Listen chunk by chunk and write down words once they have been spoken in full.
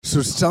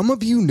So some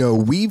of you know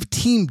we've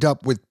teamed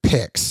up with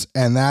Pix,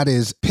 and that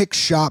is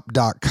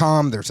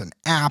Pixshop.com. There's an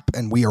app,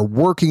 and we are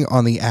working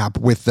on the app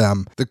with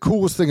them. The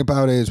coolest thing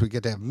about it is we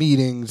get to have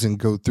meetings and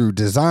go through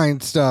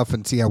design stuff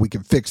and see how we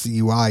can fix the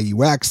UI,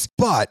 UX.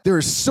 But there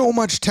is so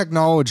much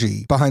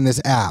technology behind this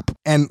app,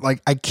 and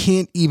like I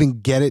can't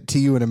even get it to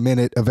you in a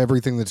minute of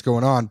everything that's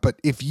going on.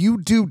 But if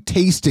you do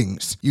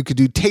tastings, you could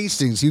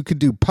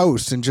do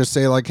posts and just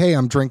say like, hey,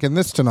 I'm drinking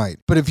this tonight.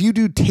 But if you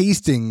do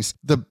tastings,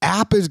 the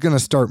app is going to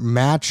start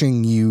matching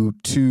you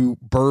to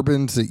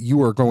bourbons that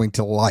you are going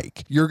to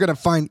like. You're going to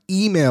find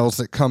emails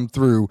that come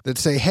through that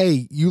say,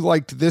 hey, you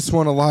liked this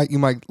one a lot. You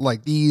might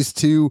like these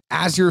too.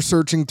 As you're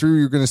searching through,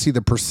 you're going to see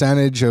the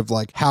percentage of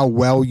like how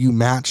well you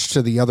match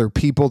to the other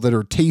people that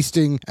are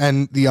tasting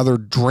and the other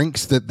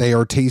drinks that they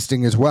are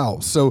tasting as well.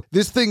 So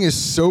this thing is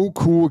so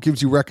cool. It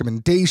gives you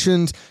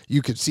recommendations.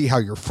 You can see how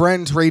your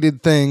friends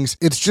rated things.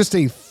 It's just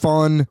a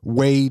fun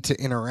way to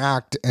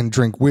interact and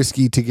drink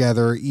whiskey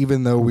together,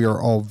 even though we are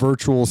all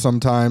virtual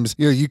sometimes.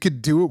 You know, you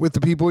could do it with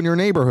the people in your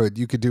neighborhood.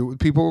 You could do it with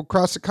people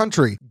across the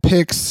country.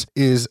 Pix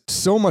is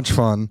so much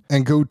fun,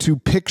 and go to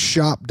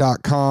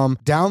Pixshop.com,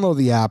 download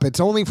the app. It's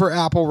only for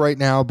Apple right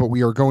now, but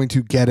we are going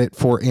to get it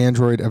for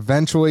Android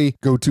eventually.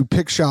 Go to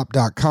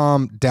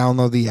Pixshop.com,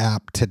 download the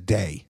app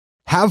today.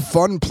 Have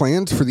fun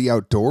plans for the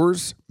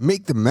outdoors?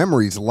 Make the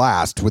memories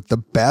last with the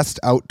best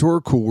outdoor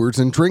coolers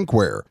and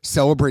drinkware.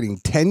 Celebrating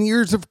 10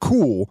 years of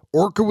cool,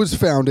 Orca was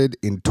founded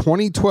in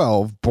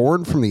 2012,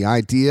 born from the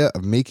idea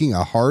of making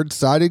a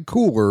hard-sided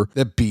cooler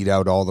that beat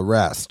out all the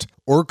rest.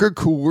 Orca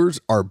coolers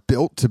are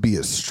built to be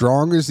as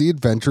strong as the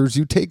adventures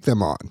you take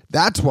them on.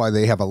 That's why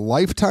they have a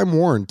lifetime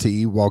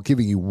warranty while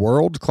giving you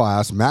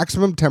world-class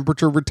maximum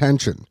temperature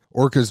retention.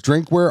 Orca's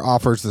drinkware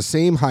offers the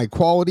same high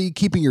quality,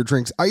 keeping your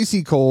drinks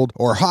icy cold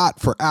or hot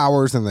for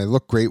hours, and they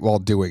look great while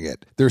doing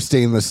it. Their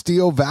stainless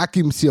steel,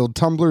 vacuum-sealed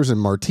tumblers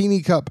and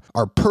martini cup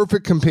are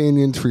perfect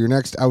companions for your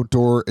next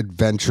outdoor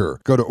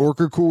adventure. Go to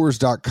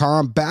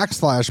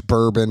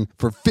orcacoolers.com/bourbon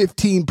for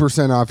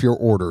 15% off your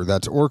order.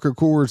 That's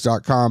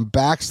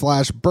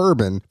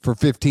orcacoolers.com/bourbon for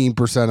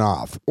 15%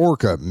 off.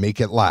 Orca,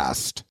 make it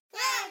last.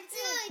 1,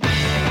 2, 3.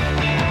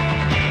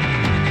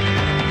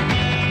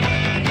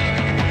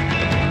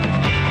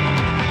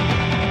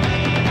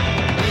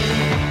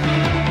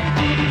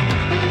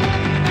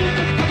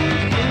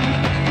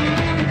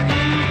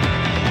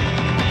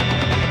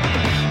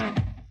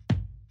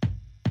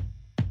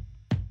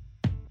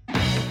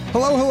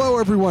 Hello,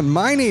 everyone.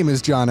 My name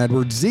is John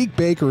Edwards. Zeke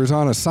Baker is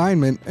on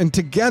assignment, and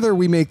together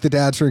we make the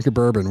Dad's Drinking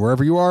Bourbon.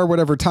 Wherever you are,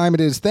 whatever time it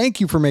is, thank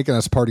you for making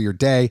us part of your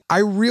day. I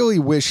really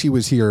wish he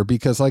was here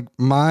because, like,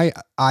 my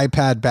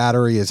iPad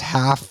battery is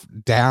half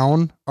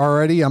down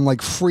already. I'm like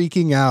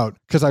freaking out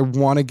because I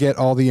want to get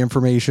all the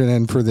information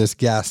in for this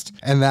guest,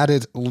 and that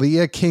is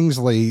Leah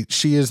Kingsley.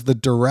 She is the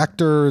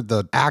director,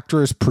 the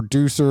actress,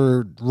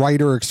 producer,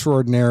 writer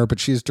extraordinaire, but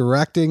she is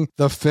directing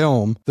the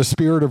film The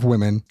Spirit of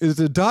Women. It's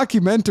a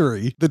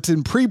documentary that's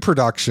in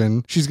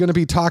pre-production. She's going to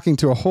be talking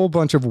to a whole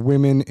bunch of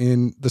women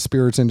in the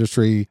spirits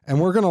industry, and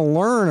we're going to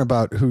learn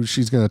about who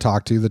she's going to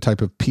talk to, the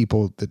type of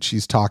people that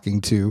she's talking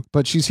to.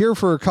 But she's here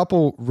for a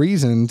couple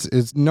reasons.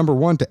 Is number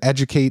one, to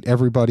educate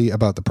everybody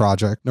about the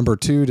project. Number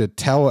two, to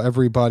tell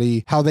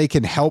everybody how they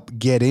can help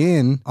get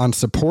in on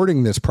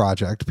supporting this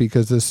project,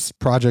 because this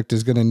project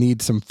is going to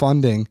need some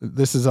funding.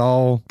 This is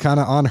all kind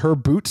of on her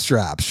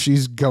bootstraps.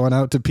 She's going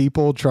out to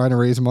people trying to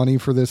raise money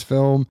for this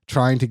film,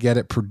 trying to get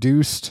it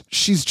produced.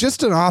 She's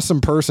just an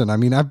awesome person. I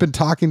mean, I've been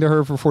talking to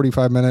her for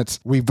 45 minutes.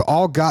 We've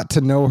all got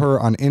to know her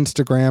on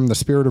Instagram. The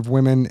Spirit of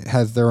Women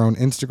has their own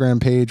Instagram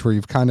page where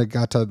you've kind of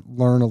got to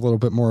learn a little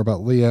bit more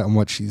about Leah and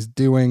what she's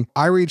doing.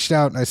 I reached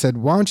out and I said,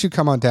 why don't you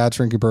come on Dad's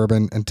Drinking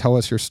Bourbon and tell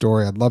us your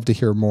story? I'd love to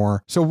hear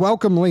more. So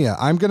welcome, Leah.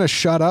 I'm going to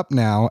shut up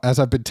now as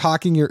I've been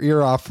talking your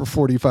ear off for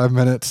 45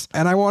 minutes.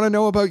 And I want to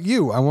know about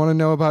you. I want to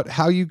know about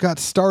how you got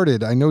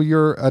started. I know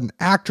you're an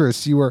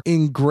actress. You were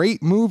in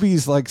great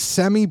movies like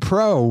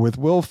Semi-Pro with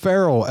Will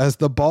Ferrell as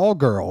the ball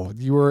girl.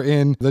 You were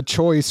in The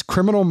Choice,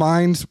 Criminal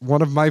Minds,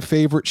 one of my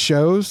favorite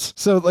shows.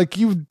 So like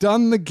you've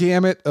done the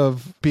gamut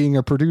of being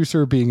a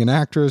producer, being an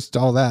actress,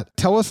 all that.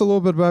 Tell us a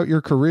little bit about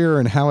your career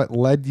and how it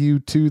led you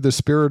to The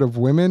Spirit of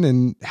Women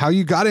and how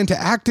you got into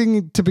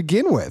acting to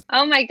begin with.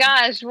 Oh my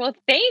gosh. Well,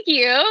 thank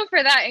you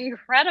for that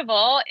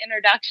incredible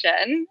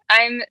introduction.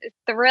 I'm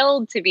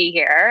thrilled to be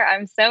here.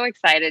 I'm so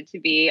excited to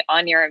be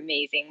on your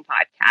amazing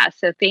podcast.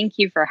 So thank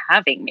you for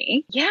having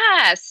me.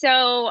 Yeah.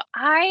 So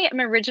I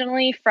am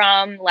originally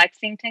from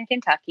Lexington,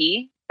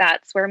 Kentucky.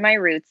 That's where my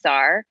roots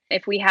are.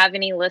 If we have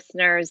any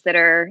listeners that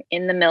are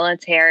in the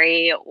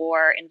military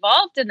or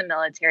involved in the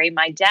military,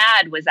 my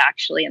dad was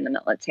actually in the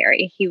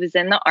military. He was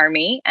in the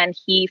Army and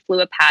he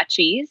flew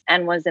Apaches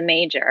and was a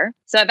major.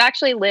 So I've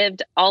actually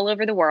lived all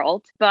over the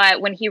world.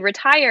 But when he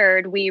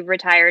retired, we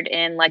retired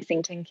in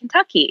Lexington,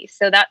 Kentucky.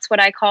 So that's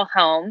what I call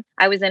home.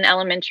 I was in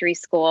elementary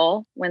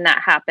school when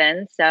that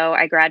happened. So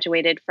I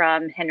graduated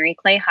from Henry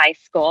Clay High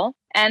School.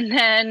 And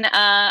then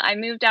I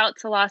moved out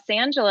to Los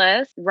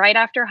Angeles right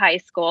after high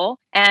school.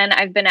 And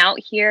I've been out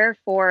here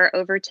for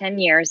over 10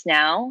 years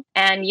now.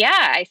 And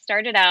yeah, I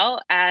started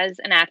out as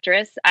an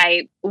actress.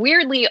 I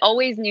weirdly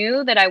always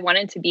knew that I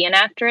wanted to be an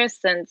actress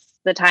since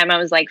the time I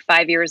was like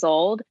 5 years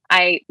old.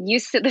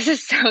 This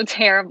is so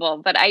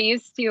terrible, but I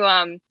used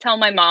to tell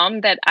my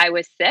mom that I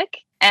was sick.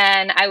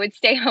 And I would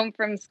stay home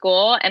from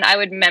school and I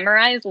would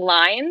memorize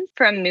lines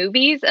from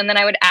movies and then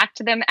I would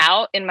act them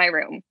out in my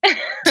room.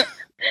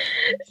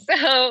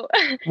 So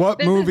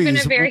what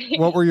movies?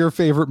 What were your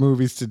favorite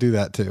movies to do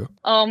that to?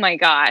 Oh my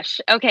gosh.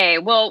 Okay.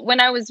 Well,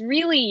 when I was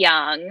really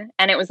young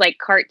and it was like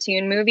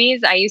cartoon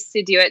movies, I used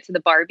to do it to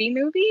the Barbie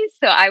movies.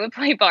 So I would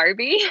play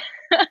Barbie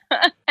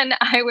and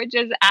I would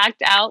just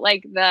act out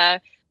like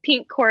the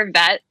pink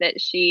Corvette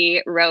that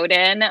she rode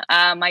in.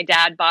 My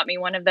dad bought me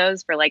one of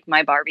those for like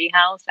my Barbie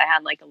house. I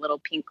had like a little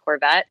pink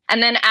Corvette.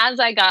 And then as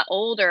I got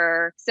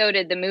older, so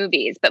did the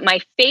movies. But my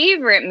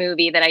favorite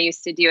movie that I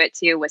used to do it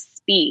to was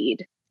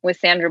Speed with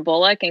Sandra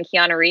Bullock and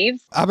Keanu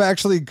Reeves. I'm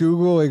actually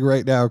Googling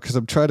right now because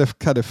I'm trying to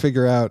kind of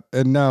figure out.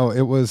 And no,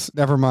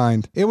 never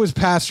mind. It was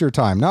past your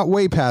time, not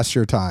way past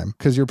your time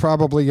because you're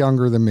probably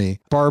younger than me.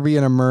 Barbie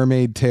and a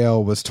Mermaid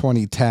Tale was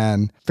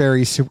 2010.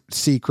 Fairy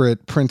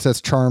Secret,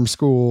 Princess Charm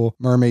School,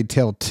 Mermaid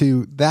Tale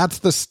 2. That's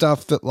the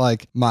stuff that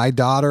like my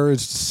daughter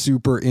is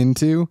super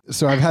into.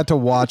 So I've had to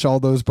watch all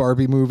those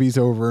Barbie movies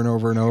over and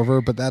over and over,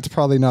 but that's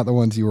probably not the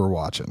ones you were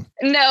watching.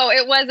 No,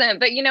 it wasn't.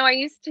 But you know, I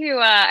used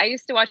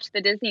to watch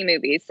the Disney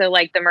movies. So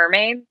like The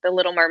Mermaid, The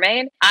Little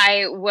Mermaid,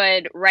 I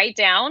would write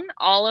down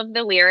all of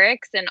the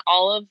lyrics and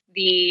all of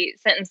the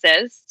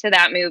sentences to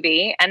that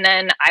movie. And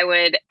then I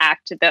would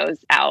act those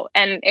out.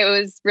 And it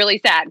was really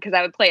sad because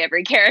I would play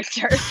every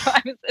character. So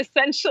I was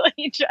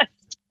essentially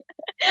just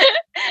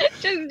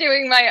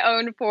doing my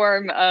own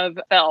form of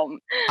film.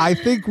 I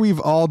think we've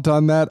all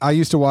done that. I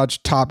used to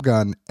watch Top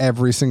Gun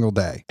every single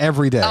day,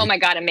 every day. Oh my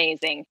God,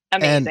 amazing.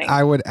 And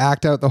I would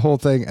act out the whole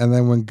thing. And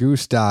then when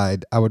Goose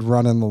died, I would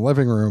run in the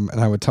living room and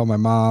I would tell my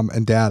mom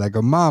and dad, I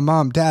go,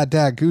 Mom,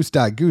 Dad, Goose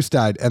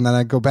died. And then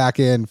I'd go back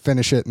in,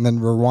 finish it, and then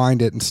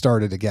rewind it and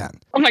start it again.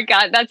 Oh my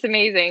God, that's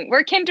amazing.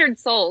 We're kindred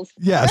souls.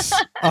 Yes,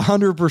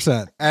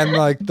 100%. And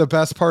like the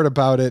best part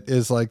about it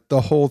is like the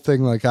whole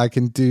thing, like I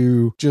can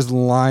do just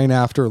line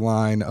after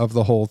line of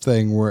the whole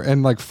thing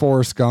and like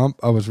Forrest Gump,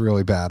 I was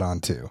really bad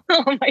on too.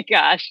 Oh my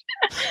gosh.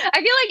 I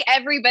feel like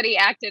everybody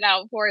acted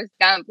out Forrest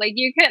Gump. Like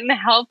you couldn't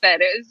help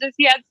it. It was just,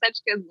 he had such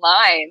good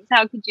lines.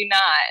 How could you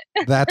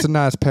not? That's a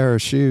nice pair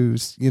of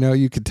shoes. You know,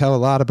 you could tell a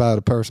lot about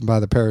a person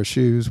by the pair of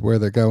shoes, where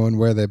they're going,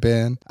 where they've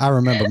been. I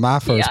remember my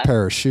first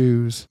pair of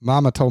shoes.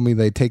 Mama told me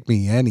they'd take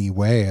me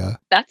anywhere.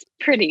 That's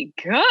pretty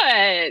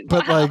good.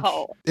 But like,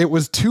 it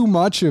was too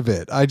much of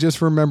it. I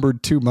just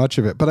remembered too much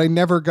of it. But I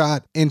never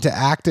got into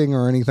acting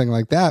or anything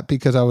like that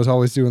because I was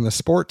always doing the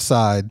sports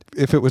side.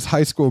 If it was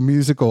High School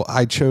Musical,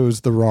 I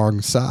chose the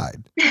wrong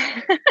side.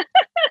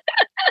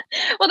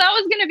 Well, that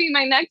was going to be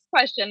my next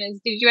question is,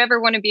 did you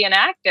ever want to be an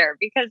actor?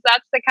 Because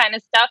that's the kind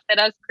of stuff that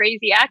us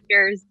crazy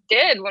actors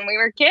did when we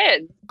were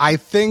kids. I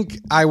think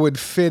I would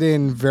fit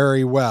in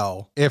very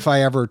well if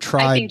I ever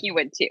tried. I think you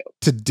would too.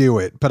 To do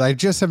it, but I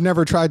just have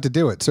never tried to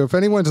do it. So if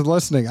anyone's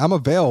listening, I'm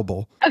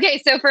available.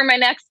 Okay, so for my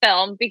next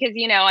film, because,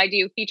 you know, I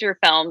do feature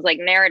films, like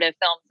narrative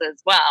films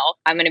as well,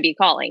 I'm going to be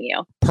calling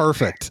you.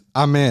 Perfect.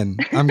 I'm in.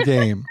 I'm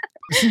game.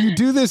 So you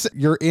do this,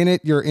 you're in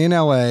it, you're in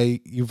LA,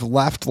 you've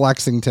left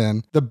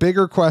Lexington. The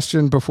bigger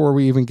question before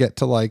we even get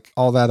to like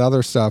all that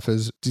other stuff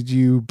is, did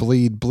you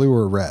bleed blue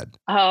or red?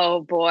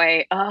 Oh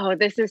boy. Oh,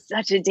 this is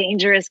such a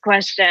dangerous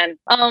question.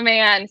 Oh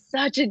man,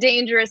 such a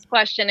dangerous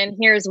question. And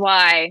here's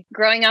why.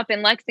 Growing up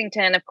in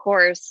Lexington, of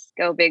course,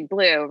 go Big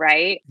Blue,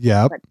 right?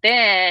 Yeah. But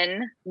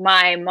then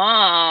my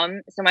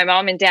mom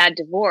and dad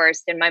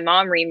divorced and my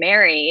mom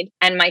remarried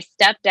and my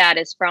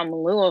stepdad is from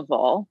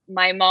Louisville.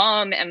 My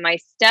mom and my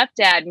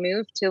stepdad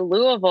moved to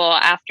Louisville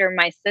after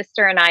my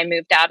sister and I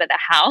moved out of the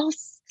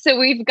house. So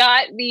we've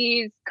got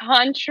these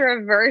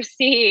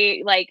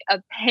controversy like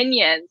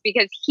opinions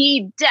because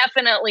he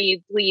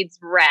definitely bleeds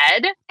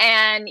red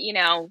and, you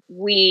know,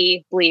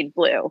 we bleed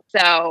blue.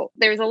 So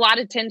there's a lot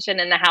of tension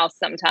in the house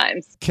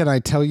sometimes. Can I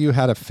tell you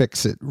how to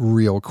fix it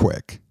real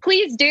quick?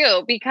 Please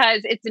do,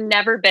 because it's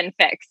never been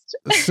fixed.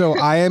 So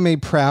I am a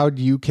proud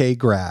UK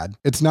grad.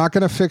 It's not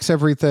going to fix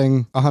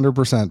everything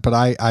 100%, but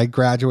I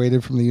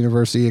graduated from the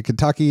University of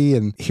Kentucky.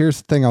 And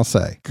here's the thing I'll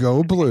say.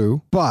 Go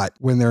blue. But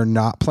when they're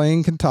not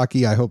playing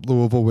Kentucky, I hope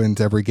Louisville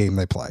wins every game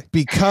they play.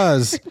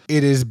 Because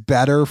it is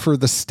better for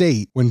the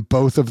state when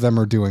both of them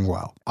are doing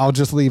well. I'll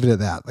just leave it at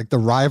that. Like the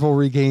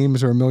rivalry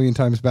games are a million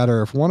times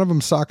better. If one of them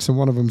sucks and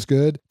one of them's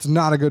good, it's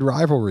not a good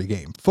rivalry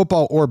game.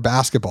 Football or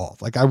basketball.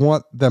 Like I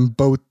want them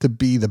both to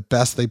be the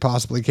best they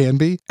possibly can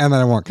be. And then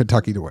I want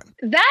Kentucky to win.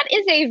 That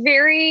is a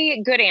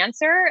very good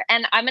answer.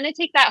 And I'm going to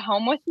take that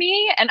home with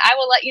me and I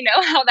will let you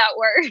know how that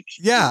works.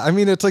 Yeah. I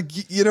mean, it's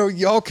like, you know,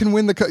 y'all can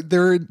win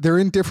they're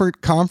in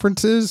different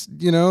conferences,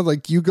 you know,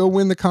 like you go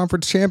win the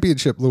conference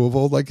championship,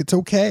 Louisville, like it's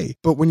okay.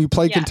 But when you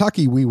play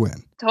Kentucky, we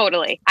win.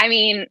 Totally. I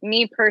mean,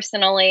 me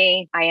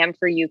personally, I am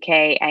for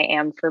UK. I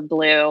am for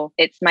blue.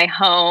 It's my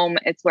home.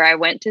 It's where I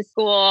went to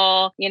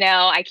school.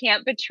 I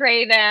can't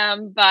betray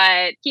them,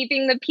 but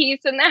keeping the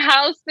peace in the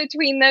house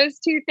between those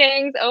two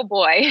things, oh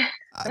boy.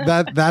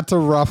 That's a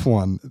rough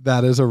one.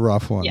 That is a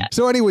rough one. Yeah.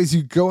 So anyways,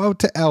 you go out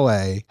to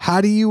LA. How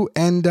do you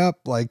end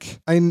up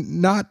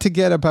not to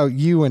get about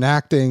you and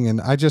acting, and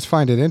I just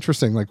find it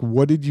interesting.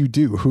 What did you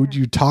do? Who'd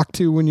you talk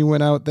to when you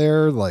went out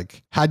there?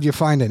 How'd you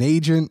find an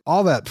agent?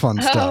 All that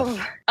fun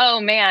stuff. Oh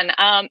man.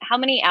 How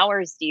many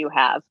hours do you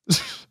have?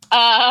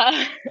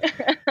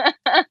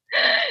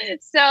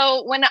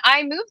 So when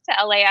I moved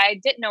to LA, I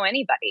didn't know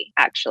anybody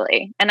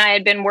actually. And I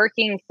had been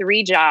working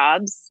 3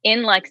 jobs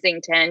in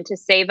Lexington to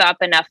save up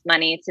enough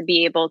money to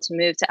be able to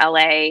move to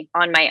LA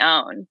on my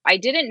own. I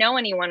didn't know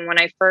anyone when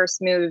I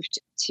first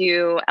moved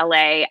to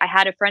LA. I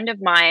had a friend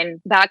of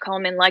mine back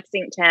home in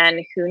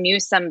Lexington who knew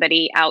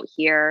somebody out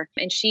here,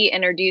 and she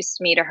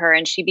introduced me to her,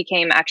 and she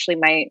became actually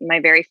my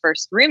very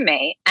first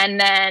roommate. And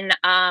then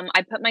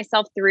I put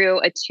myself through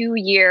a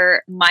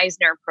 2-year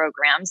Meisner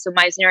program. So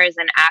Meisner is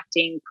an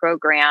acting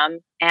program,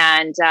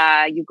 and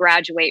you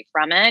graduate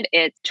from it.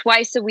 It's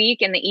twice a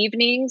week in the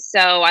evening. So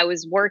I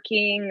was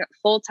working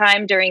full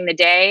time during the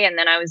day, and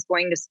then I was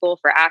going to school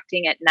for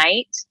acting at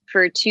night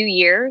for 2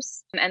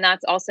 years. And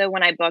that's also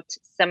when I booked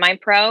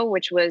semi-pro,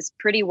 which was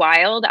pretty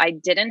wild. I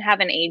didn't have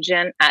an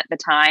agent at the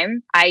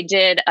time. I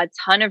did a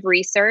ton of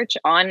research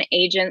on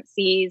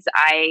agencies.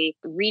 I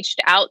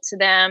reached out to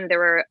them. There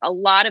were a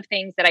lot of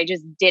things that I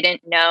just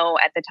didn't know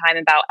at the time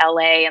about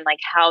LA and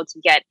how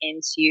to get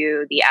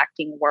into the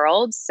acting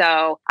world.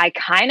 So I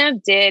kind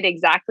of did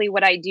exactly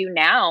what I do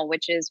now,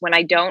 which is when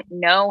I don't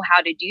know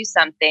how to do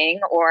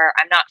something or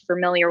I'm not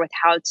familiar with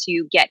how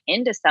to get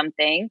into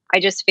something, I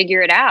just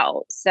figure it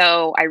out.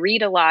 So I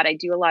read a lot, I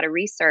do a lot of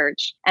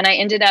research, and I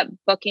ended up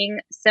booking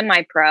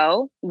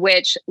semi-pro,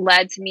 which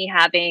led to me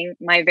having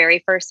my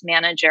very first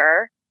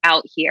manager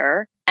out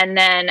here. And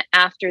then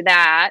after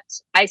that,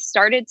 I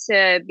started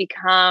to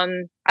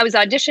I was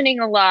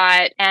auditioning a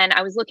lot, and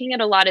I was looking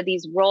at a lot of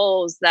these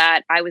roles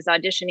that I was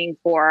auditioning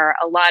for,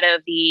 a lot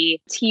of the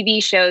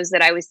TV shows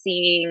that I was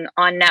seeing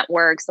on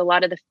networks, a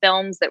lot of the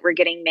films that were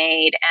getting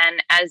made.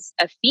 And as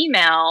a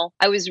female,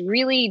 I was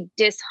really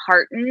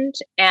disheartened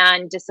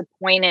and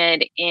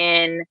disappointed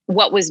in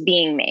what was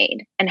being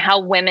made and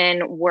how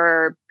women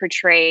were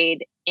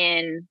portrayed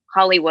in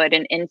Hollywood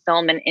and in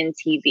film and in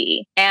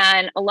TV.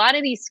 And a lot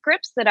of these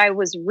scripts that I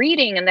was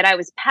reading and that I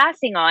was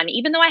passing on,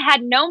 even though I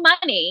had no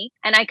money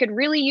and I could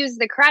really use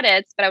the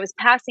credits, but I was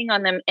passing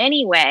on them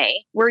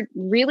anyway, were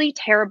really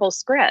terrible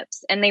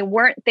scripts. And they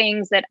weren't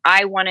things that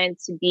I wanted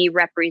to be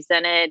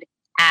represented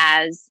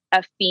as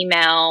a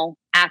female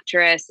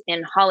actress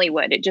in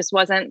Hollywood. It just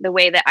wasn't the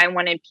way that I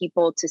wanted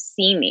people to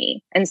see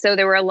me. And so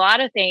there were a lot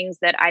of things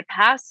that I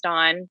passed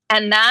on.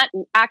 And that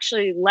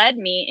actually led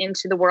me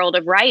into the world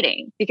of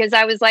writing, because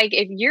I was like,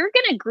 if you're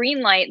going to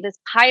greenlight this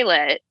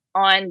pilot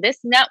on this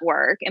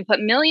network and put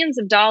millions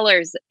of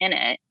dollars in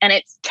it, and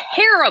it's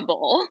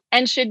terrible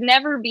and should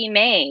never be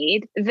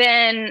made,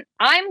 then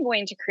I'm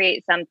going to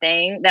create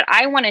something that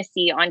I want to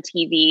see on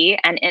TV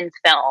and in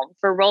film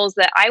for roles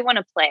that I want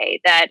to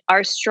play, that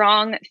are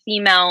strong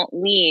female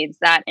leads,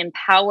 that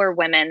empower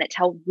women, that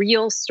tell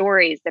real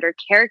stories, that are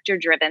character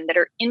driven, that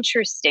are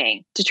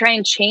interesting, to try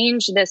and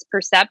change this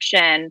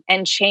perception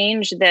and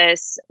change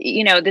this,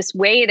 this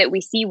way that we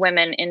see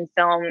women in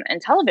film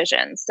and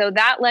television. So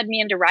that led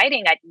me into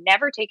writing. I'd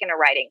never taken a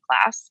writing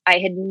class. I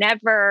had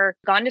never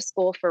gone to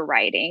school for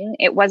writing.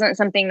 It wasn't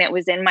something that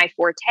was in my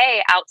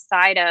forte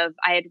outside of,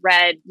 I had read,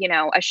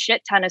 a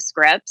shit ton of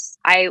scripts.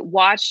 I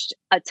watched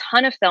a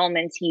ton of film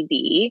and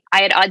TV.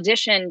 I had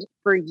auditioned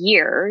for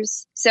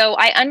years. So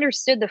I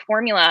understood the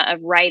formula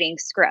of writing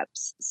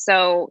scripts.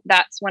 So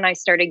that's when I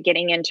started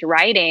getting into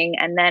writing.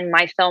 And then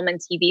my film and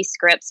TV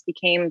scripts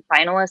became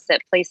finalists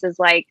at places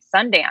like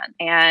Sundance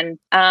and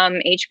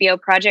HBO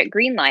Project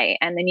Greenlight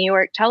and the New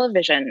York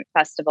Television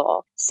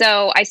Festival.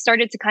 So I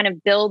started to kind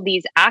of build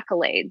these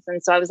accolades.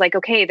 And so I was like,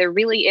 okay, there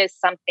really is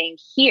something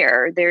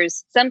here.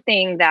 There's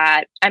something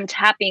that I'm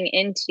tapping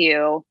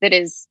into that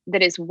is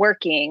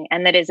working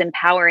and that is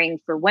empowering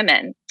for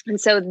women. And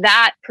so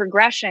that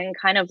progression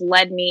kind of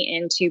led me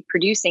into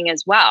producing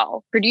as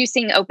well.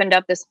 Producing opened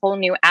up this whole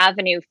new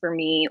avenue for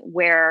me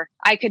where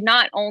I could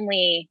not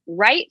only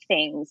write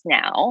things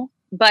now,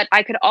 but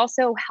I could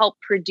also help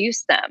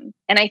produce them.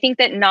 And I think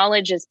that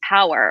knowledge is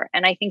power.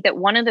 And I think that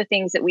one of the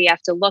things that we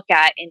have to look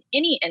at in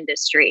any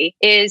industry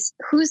is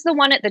who's the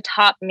one at the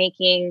top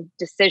making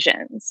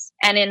decisions.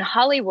 And in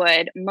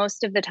Hollywood,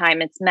 most of the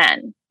time it's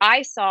men.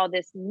 I saw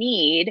this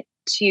need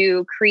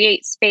to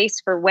create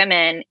space for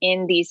women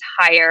in these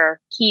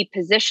higher key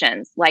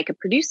positions, like a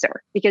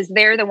producer, because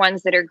they're the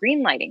ones that are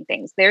greenlighting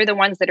things. They're the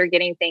ones that are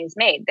getting things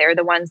made. They're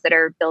the ones that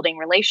are building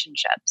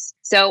relationships.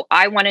 So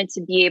I wanted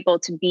to be able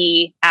to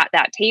be at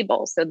that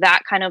table. So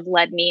that kind of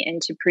led me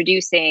into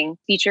producing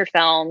feature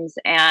films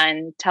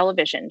and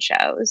television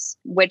shows,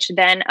 which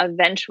then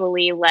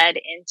eventually led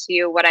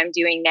into what I'm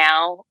doing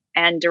now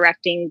and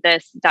directing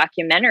this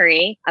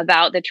documentary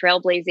about the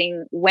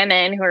trailblazing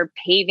women who are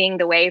paving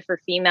the way for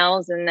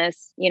females in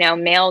this,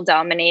 male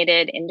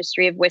dominated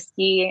industry of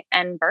whiskey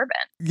and bourbon.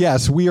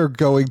 Yes, we are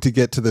going to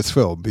get to this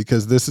film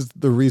because this is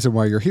the reason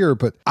why you're here.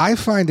 But I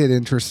find it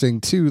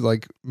interesting too,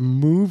 like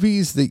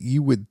movies that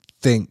you would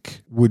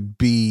think would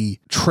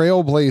be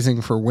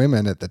trailblazing for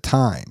women at the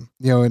time,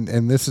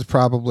 and this is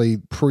probably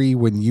pre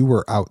when you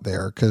were out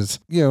there because,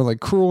 like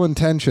Cruel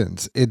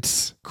Intentions,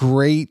 it's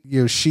great.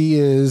 She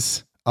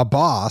is a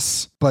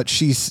boss, but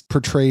she's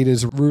portrayed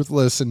as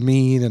ruthless and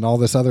mean and all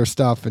this other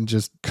stuff and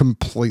just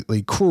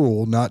completely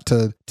cruel, not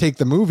to take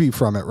the movie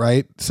from it,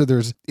 right? So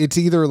it's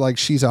either like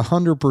she's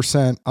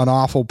 100% an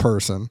awful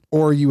person,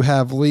 or you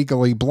have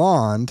Legally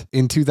Blonde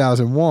in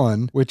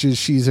 2001, which is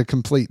she's a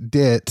complete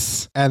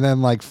ditz and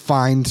then like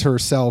finds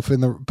herself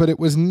but it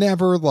was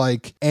never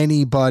like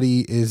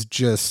anybody is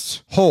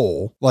just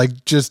whole,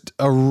 like just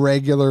a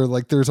regular,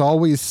 like there's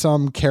always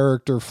some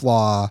character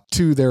flaw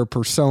to their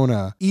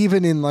persona,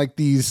 even in like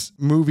these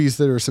movies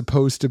that are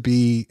supposed to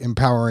be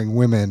empowering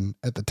women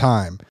at the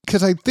time.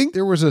 Because I think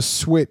there was a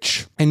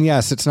switch, and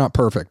yes, it's not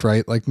perfect,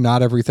 right? Like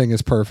not everything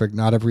is perfect.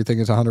 Not everything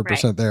is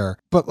 100% right there.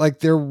 But like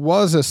there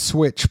was a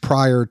switch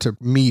prior to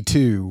Me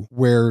Too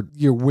where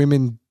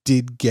women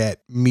did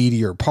get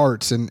meatier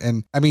parts.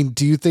 And I mean,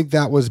 do you think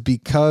that was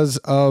because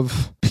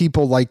of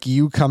people like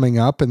you coming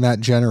up and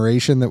that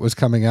generation that was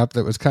coming up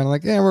that was kind of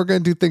like, yeah, we're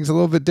going to do things a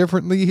little bit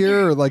differently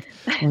here? Or like,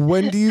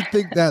 when do you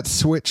think that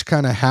switch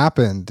kind of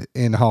happened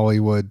in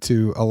Hollywood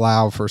to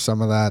allow for some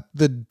of that,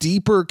 the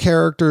deeper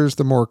characters,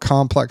 the more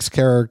complex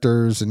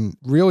characters, and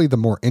really the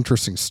more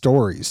interesting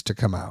stories to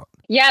come out?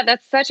 Yeah,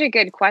 that's such a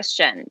good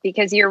question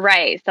because you're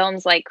right.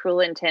 Films like Cruel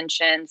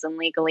Intentions and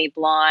Legally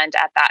Blonde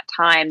at that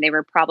time, they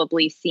were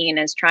probably seen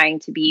as trying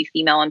to be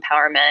female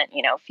empowerment,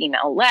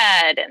 female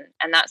led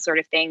and that sort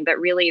of thing. But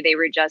really they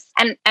were just,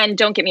 and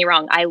don't get me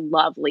wrong, I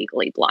love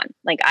Legally Blonde.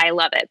 Like I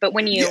love it. But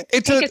when you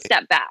take a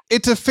step back,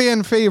 it's a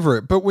fan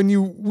favorite. But when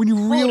you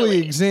really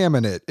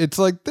examine it, it's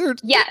like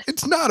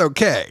it's not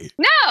okay.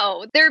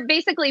 No, they're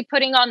basically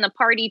putting on the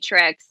party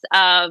tricks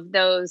of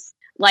those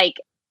like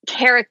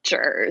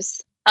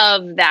caricatures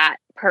of that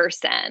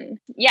person.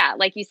 Yeah,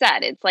 like you said,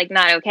 it's like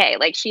not okay.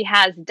 Like she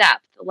has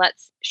depth.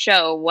 Let's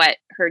show what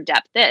her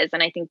depth is.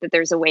 And I think that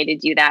there's a way to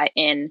do that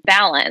in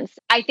balance.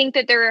 I think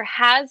that there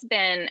has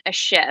been a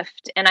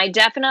shift, and I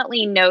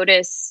definitely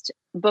noticed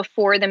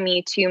before the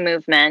Me Too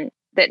movement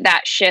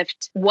that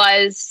shift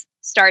was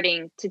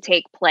starting to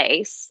take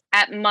place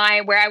at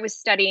where I was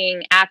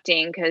studying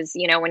acting, because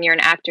when you're an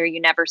actor you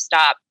never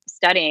stop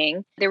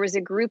studying. There was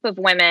a group of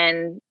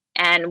women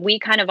and we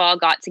kind of all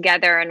got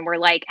together and were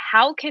like,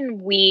 how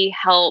can we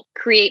help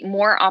create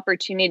more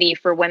opportunity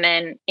for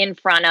women in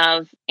front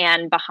of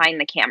and behind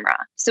the camera?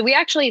 So we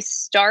actually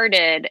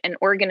started an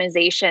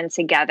organization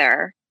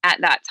together at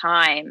that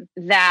time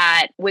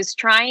that was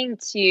trying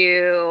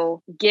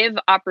to give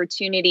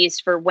opportunities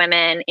for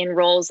women in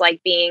roles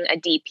like being a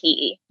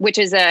DP, which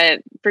is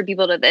for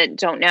people that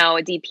don't know,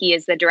 a DP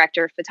is the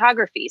director of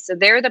photography. So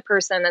they're the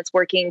person that's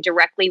working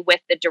directly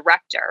with the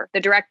director. The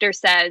director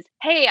says,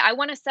 hey, I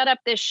want to set up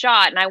this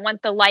shot and I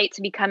want the light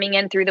to be coming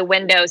in through the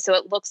window so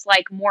it looks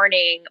like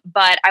morning,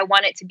 but I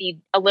want it to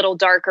be a little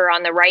darker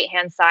on the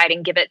right-hand side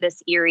and give it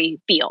this eerie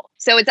feel.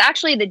 So it's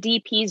actually the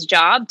DP's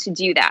job to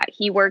do that.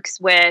 He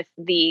works with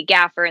the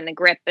gaffer and the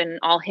grip and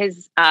all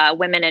his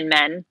women and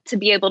men to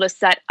be able to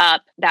set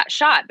up that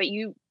shot. But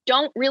you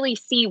don't really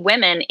see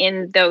women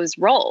in those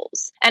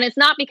roles. And it's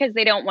not because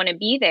they don't want to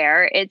be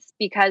there. It's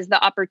because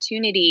the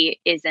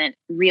opportunity isn't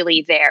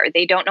really there.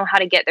 They don't know how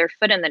to get their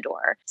foot in the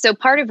door. So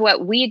part of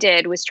what we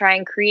did was try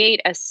and create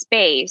a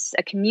space,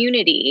 a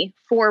community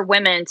for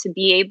women to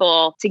be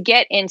able to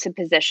get into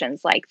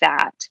positions like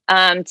that,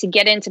 to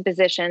get into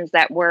positions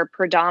that were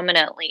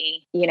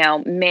predominantly,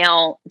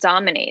 male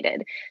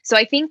dominated. So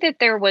I think that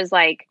there was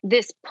like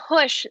this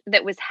push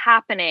that was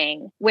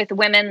happening with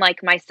women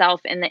like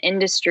myself in the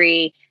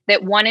industry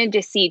that wanted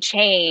to see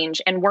change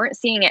and weren't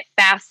seeing it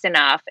fast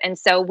enough. And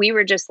so we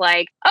were just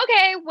like,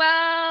 okay,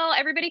 well,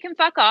 everybody can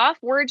fuck off.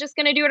 We're just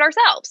going to do it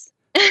ourselves.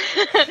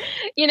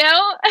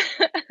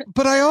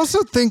 But I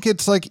also think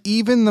it's like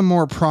even the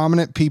more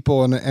prominent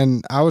people,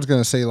 and I was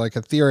going to say like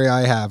a theory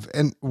I have,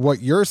 and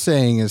what you're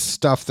saying is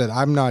stuff that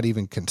I'm not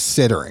even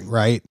considering,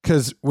 right?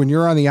 Because when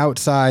you're on the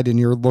outside and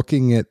you're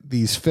looking at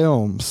these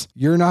films,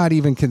 you're not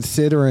even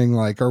considering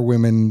like, are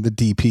women the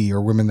DP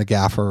or women the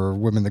gaffer or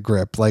women the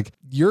grip? Like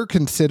you're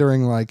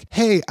considering like,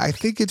 hey, I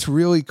think it's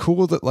really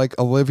cool that like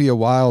Olivia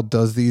Wilde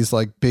does these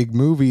like big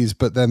movies,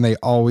 but then they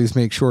always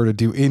make sure to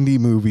do indie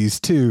movies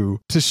too,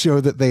 to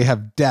show that they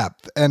have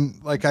depth.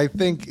 And like, I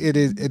think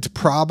it's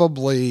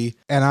probably,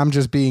 and I'm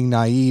just being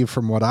naive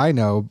from what I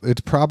know,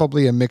 it's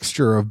probably a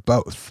mixture of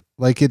both.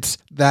 Like it's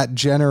that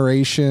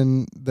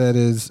generation that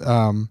is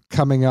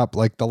coming up,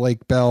 like the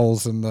Lake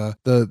Bells and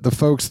the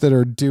folks that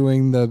are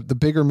doing the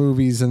bigger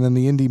movies and then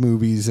the indie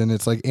movies. And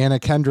it's like Anna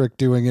Kendrick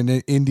doing an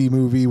indie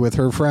movie with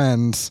her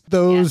friends.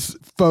 Those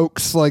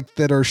folks like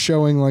that are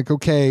showing like,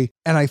 okay.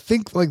 And I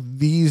think like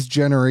these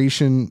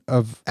generation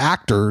of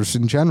actors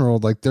in general,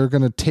 like they're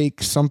going to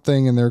take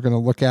something and they're going to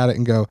look at it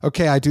and go,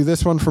 okay, I do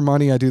this one for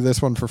money. I do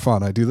this one for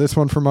fun. I do this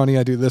one for money.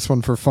 I do this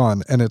one for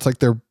fun. And it's like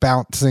they're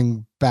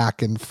bouncing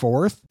back and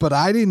forth. But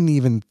I didn't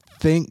even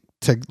think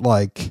to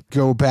like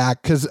go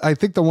back, because I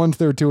think the ones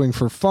they're doing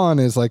for fun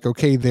is like,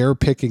 okay, they're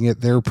picking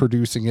it, they're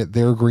producing it,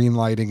 they're green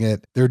lighting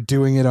it, they're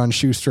doing it on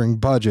shoestring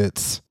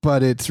budgets.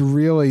 But it's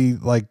really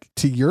like,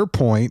 to your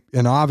point,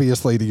 and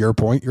obviously to your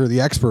point, you're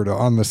the expert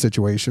on the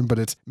situation, but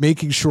it's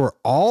making sure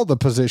all the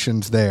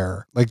positions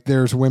there, like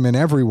there's women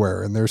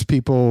everywhere, and there's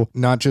people,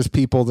 not just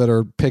people that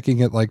are picking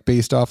it like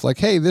based off like,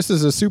 hey, this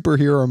is a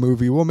superhero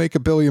movie, we'll make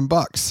 $1 billion.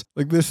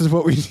 Like this is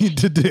what we need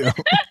to do.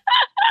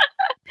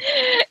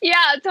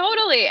 Yeah,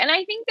 totally. And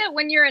I think that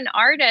when you're an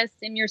artist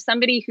and you're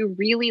somebody who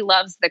really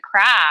loves the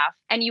craft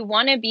and you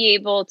want to be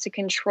able to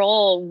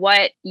control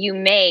what you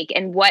make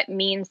and what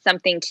means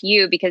something to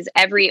you, because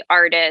every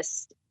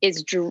artist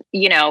is,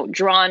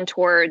 drawn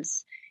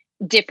towards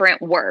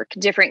different work,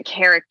 different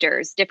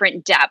characters,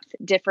 different depth,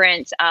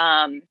 different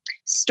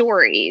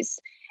stories.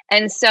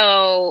 And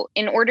so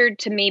in order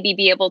to maybe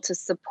be able to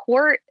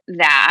support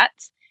that,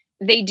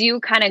 they do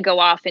kind of go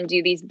off and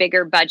do these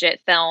bigger budget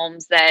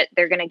films that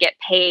they're going to get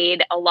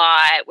paid a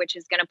lot, which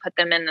is going to put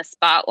them in the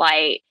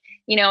spotlight.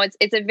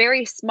 It's a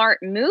very smart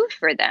move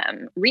for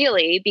them,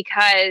 really,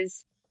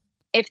 because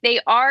if they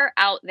are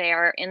out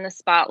there in the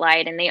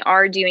spotlight and they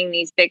are doing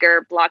these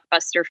bigger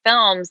blockbuster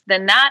films,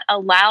 then that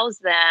allows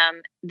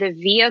them the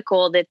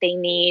vehicle that they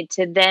need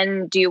to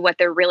then do what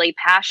they're really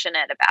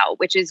passionate about,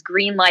 which is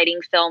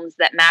greenlighting films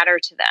that matter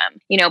to them,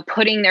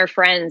 putting their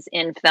friends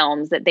in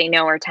films that they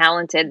know are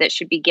talented that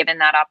should be given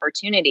that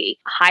opportunity,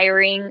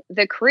 hiring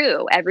the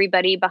crew,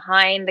 everybody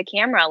behind the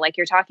camera, like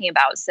you're talking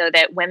about, so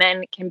that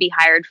women can be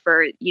hired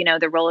for,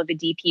 the role of a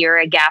DP or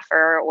a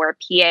gaffer or a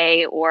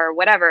PA or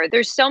whatever.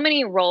 There's so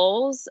many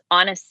roles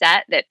on a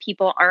set that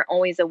people aren't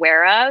always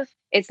aware of.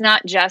 It's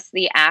not just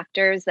the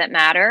actors that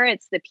matter.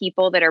 It's the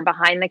people that are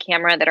behind the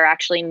camera that are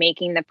actually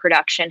making the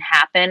production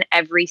happen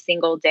every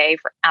single day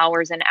for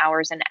hours and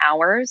hours and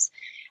hours.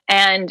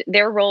 And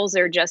their roles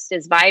are just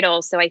as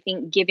vital. So I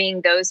think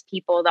giving those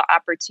people the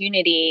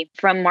opportunity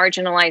from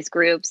marginalized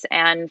groups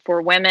and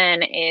for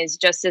women is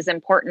just as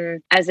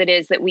important as it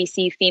is that we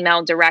see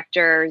female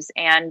directors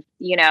and,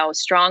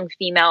 strong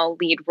female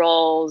lead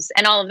roles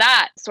and all of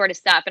that sort of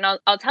stuff. And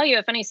I'll tell you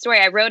a funny story.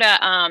 I wrote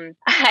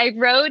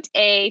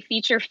a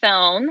feature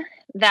film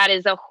that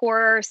is a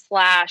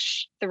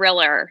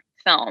horror/thriller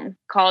film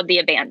called The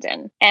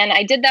Abandoned. And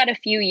I did that a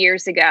few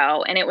years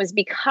ago. And it was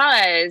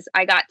because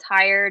I got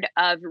tired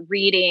of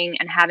reading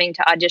and having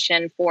to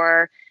audition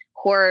for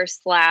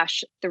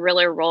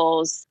horror/thriller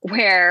roles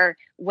where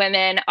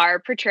women are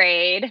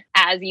portrayed,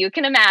 as you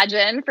can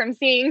imagine from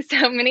seeing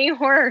so many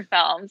horror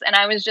films. And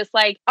I was just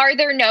like, are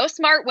there no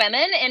smart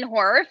women in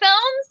horror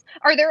films?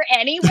 Are there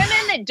any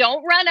women that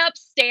don't run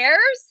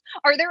upstairs?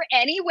 Are there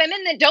any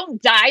women that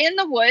don't die in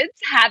the woods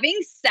having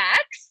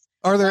sex?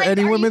 Are there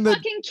any women that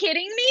fucking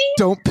kidding me?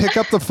 Don't pick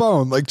up the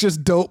phone? Like,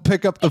 just don't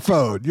pick up the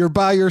phone. You're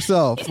by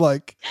yourself.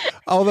 Like,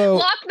 although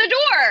lock the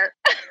door.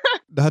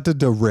 Not to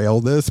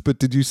derail this, but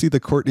did you see the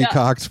Courtney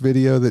Cox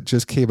video that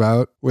just came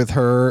out with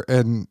her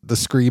and the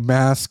Scream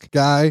Mask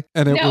guy?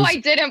 And I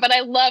didn't, but I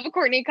love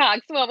Courtney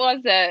Cox. What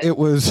was it? It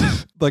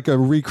was like a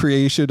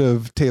recreation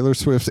of Taylor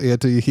Swift's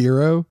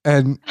Anti-Hero.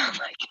 And oh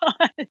my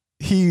God.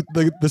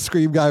 The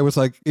Scream guy was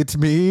like, it's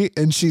me.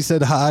 And she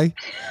said, hi.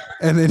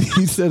 And then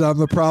he said, I'm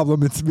the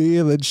problem. It's me.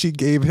 And then she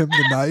gave him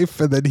the knife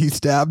and then he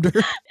stabbed her. Oh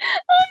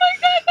my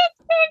God. That's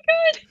so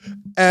good.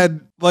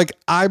 And like,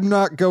 I'm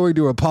not going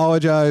to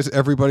apologize.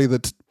 Everybody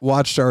that's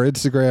watched our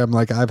Instagram,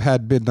 like I've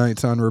had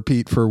Midnights on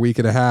repeat for a week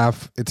and a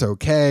half. It's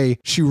okay.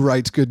 She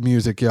writes good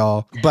music,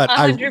 y'all. But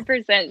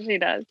 100% she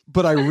does.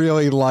 But I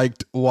really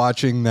liked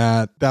watching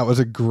that. That was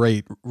a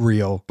great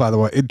reel, by the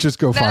way. Just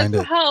go find it.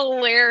 That's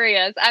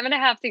hilarious. I'm going to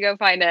have to go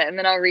find it and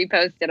then I'll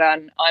repost it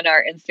on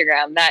our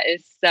Instagram. That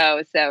is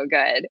so, so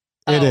good.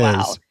 It is.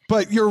 Wow.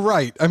 But you're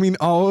right. I mean,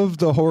 all of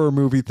the horror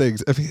movie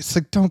things, I mean, it's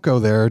like, don't go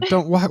there.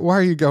 Why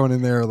are you going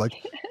in there? Like,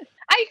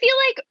 I feel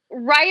like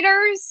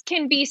writers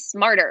can be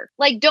smarter.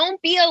 Like, don't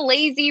be a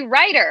lazy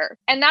writer.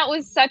 And that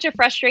was such a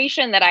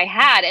frustration that I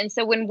had. And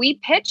so when we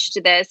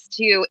pitched this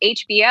to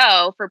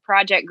HBO for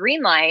Project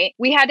Greenlight,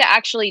 we had to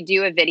actually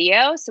do a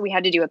video. So we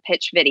had to do a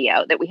pitch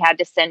video that we had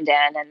to send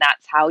in. And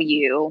that's how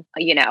you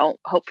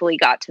hopefully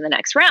got to the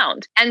next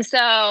round. And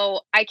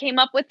so I came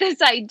up with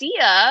this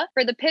idea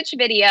for the pitch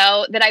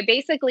video that I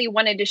basically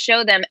wanted to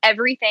show them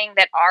everything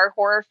that our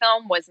horror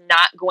film was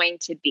not going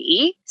to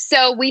be.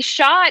 So we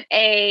shot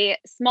a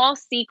small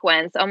sequence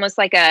sequence, almost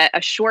like a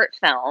short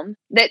film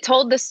that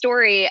told the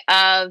story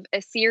of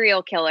a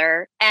serial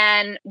killer.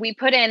 And we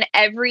put in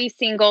every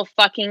single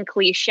fucking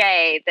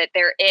cliche that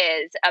there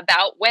is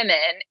about women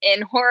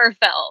in horror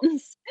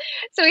films.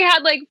 So we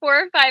had like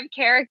 4 or 5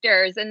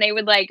 characters, and they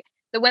would like,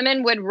 the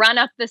women would run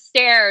up the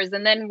stairs,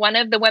 and then one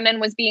of the women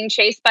was being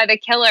chased by the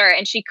killer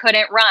and she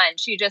couldn't run.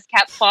 She just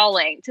kept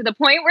falling to the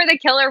point where the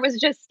killer was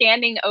just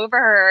standing over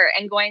her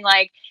and going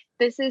like,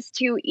 this is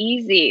too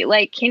easy.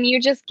 Like, can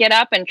you just get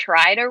up and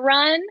try to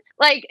run?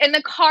 Like, and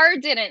the car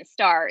didn't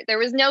start. There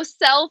was no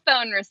cell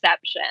phone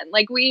reception.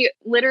 Like, we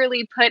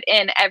literally put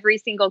in every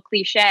single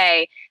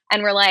cliche,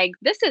 and we're like,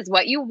 this is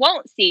what you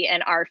won't see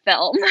in our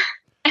film.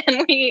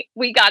 And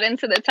we got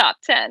into the top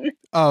 10.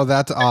 Oh,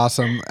 that's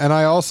awesome. And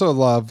I also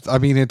loved, I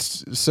mean,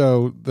 it's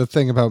so the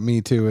thing about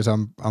me too is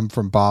I'm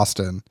from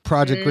Boston.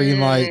 Project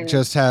Greenlight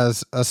just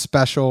has a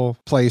special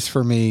place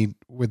for me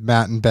with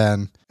Matt and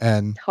Ben,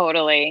 and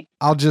totally.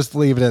 I'll just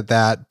leave it at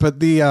that.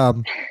 But the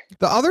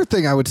other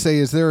thing I would say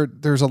is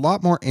there's a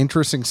lot more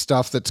interesting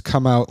stuff that's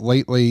come out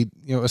lately,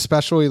 you know,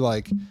 especially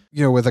like,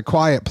 you know, with A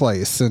Quiet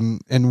Place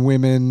and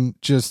women,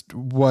 just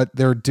what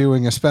they're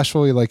doing,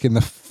 especially like in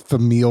the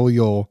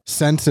familial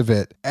sense of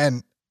it.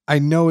 And I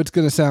know it's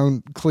going to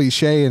sound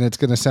cliche and it's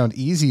going to sound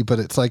easy, but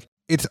it's like,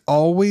 it's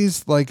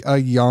always like a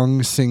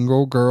young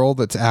single girl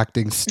that's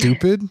acting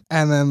stupid,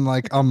 and then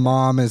like a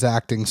mom is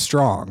acting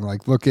strong.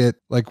 Like, look at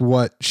like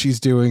what she's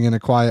doing in A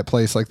Quiet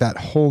Place, like that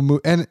whole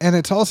movie. And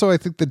it's also, I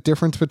think, the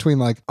difference between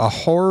like a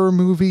horror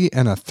movie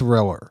and a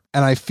thriller.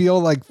 And I feel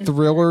like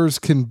thrillers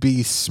can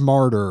be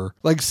smarter.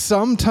 Like,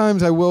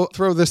 sometimes I will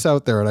throw this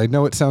out there, and I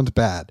know it sounds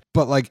bad,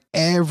 but like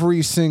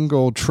every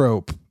single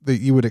trope that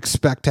you would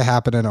expect to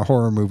happen in a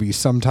horror movie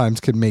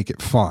sometimes can make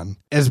it fun.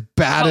 As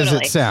bad as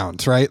it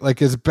sounds, right?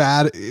 Like, as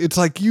bad, it's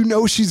like, you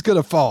know, she's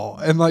gonna fall,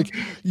 and like,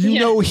 you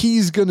know,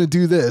 he's gonna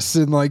do this,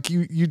 and like,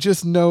 you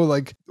just know,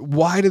 like,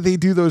 why do they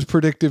do those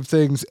predictive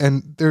things?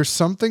 And there's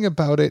something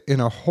about it in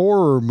a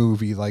horror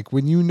movie, like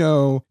when you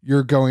know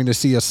you're going to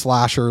see a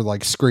slasher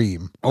like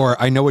Scream, or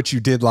I Know What You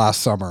Did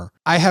Last Summer.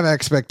 I have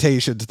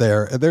expectations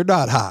there, and they're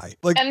not high.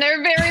 Like, and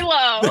they're very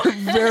low.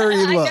 They're very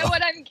low. I know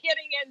what I'm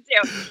getting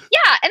into.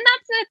 Yeah, and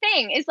that's the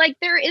thing, is like,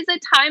 there is a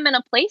time and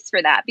a place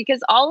for that,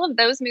 because all of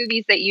those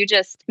movies that you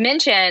just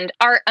mentioned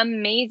are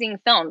amazing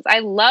films. I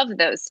love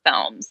those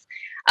films.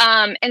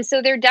 And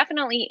so there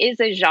definitely is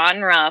a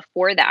genre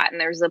for that. And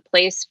there's a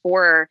place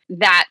for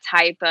that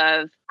type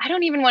of, I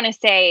don't even want to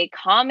say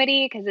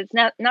comedy, because it's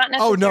not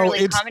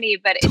necessarily comedy,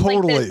 but it's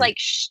like this like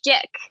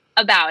shtick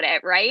about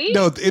it, right?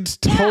 No, it's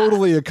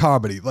totally a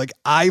comedy. Like,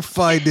 I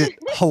find it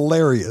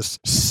hilarious.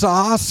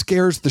 Saw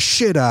scares the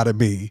shit out of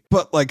me,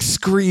 but like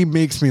Scream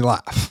makes me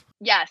laugh.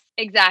 Yes,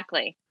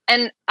 exactly.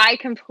 And I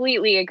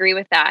completely agree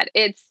with that.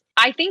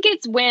 I think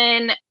it's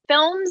when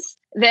films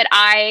that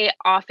I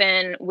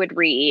often would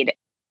read,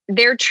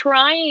 they're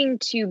trying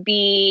to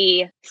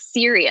be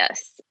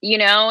serious. You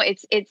know,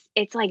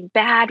 it's like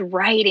bad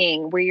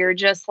writing where you're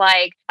just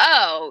like,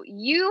 oh,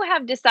 you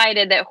have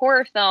decided that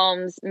horror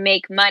films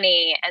make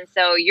money, and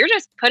so you're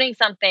just putting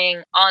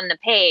something on the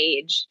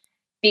page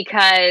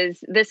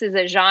because this is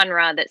a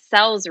genre that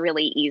sells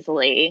really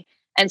easily.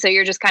 And so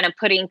you're just kind of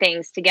putting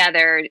things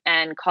together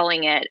and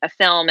calling it a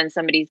film, and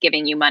somebody's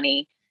giving you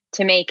money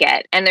to make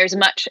it. And there's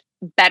much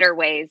better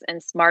ways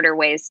and smarter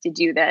ways to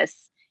do this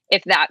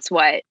if that's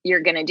what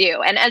you're going to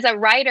do. And as a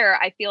writer,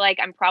 I feel like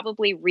I'm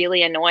probably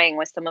really annoying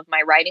with some of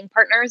my writing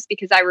partners,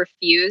 because I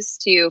refuse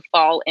to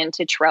fall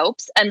into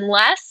tropes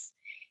unless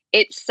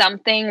it's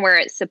something where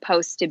it's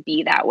supposed to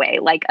be that way,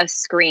 like a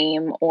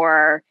Scream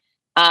or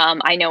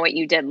I Know What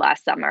You Did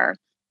Last Summer.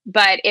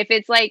 But if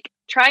it's like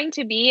trying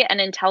to be an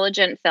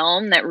intelligent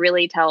film that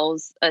really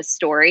tells a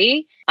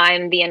story,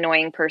 I'm the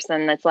annoying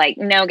person that's like,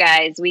 no,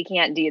 guys, we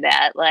can't do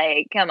that.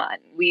 Like, come on,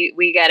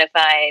 we gotta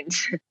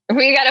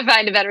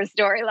find a better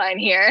storyline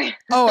here.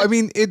 Oh, I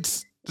mean,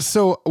 it's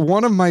so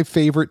one of my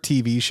favorite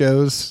TV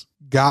shows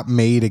got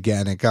made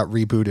again. It got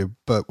rebooted,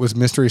 but was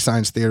Mystery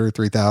Science Theater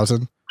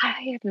 3000.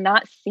 I have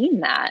not seen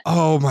that.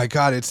 Oh my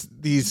God. It's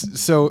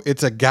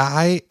a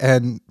guy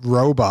and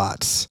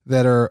robots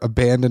that are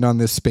abandoned on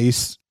this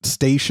space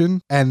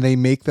station, and they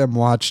make them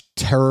watch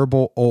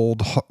terrible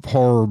old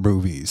horror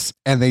movies,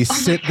 and they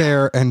sit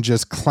there and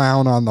just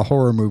clown on the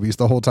horror movies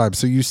the whole time.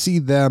 So you see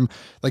them,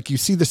 like, you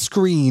see the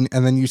screen,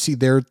 and then you see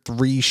their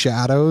 3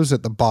 shadows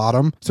at the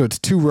bottom. So it's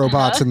 2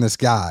 robots and this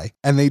guy,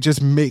 and they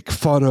just make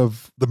fun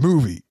of the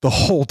movie the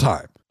whole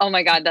time. Oh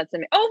my God, that's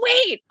amazing. Oh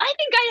wait, I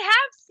think I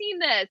have seen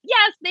this.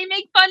 Yes, they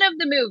make fun of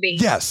the movie.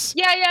 Yes.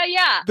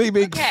 Yeah. They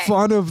make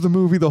fun of the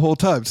movie the whole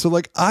time. So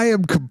like, I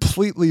am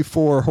completely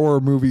for horror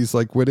movies,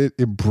 like when it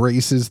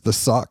embraces the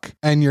suck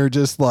and you're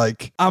just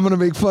like, I'm going to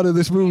make fun of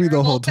this movie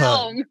the whole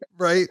time.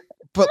 Right?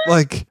 But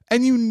like,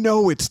 and you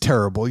know it's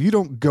terrible. You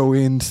don't go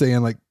in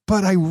saying like,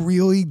 but I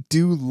really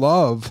do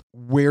love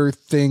where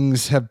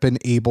things have been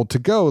able to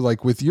go,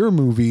 like with your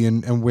movie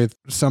and with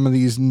some of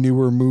these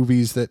newer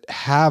movies that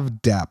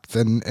have depth,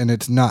 and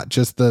it's not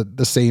just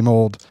the same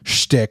old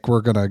shtick. We're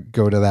going to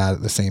go to that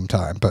at the same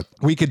time. But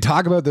we could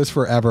talk about this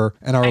forever,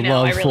 and our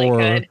love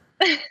for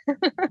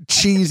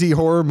cheesy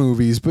horror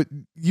movies, but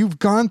you've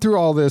gone through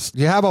all this.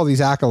 You have all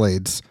these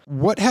accolades.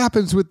 What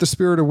happens with the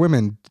Spirit of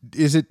Women?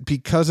 Is it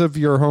because of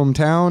your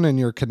hometown and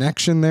your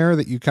connection there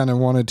that you kind of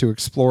wanted to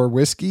explore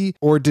whiskey?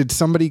 Or did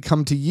somebody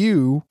come to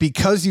you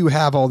because you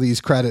have all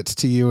these credits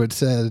to you and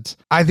said,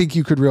 I think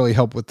you could really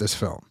help with this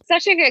film?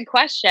 Such a good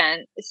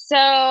question.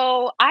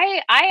 So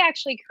I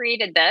actually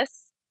created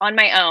this on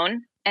my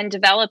own and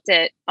developed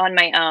it on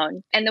my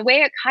own. And the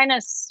way it kind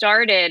of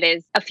started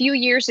is a few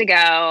years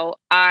ago,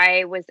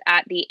 I was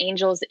at the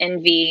Angel's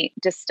Envy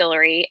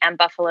Distillery and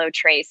Buffalo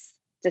Trace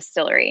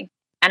Distillery.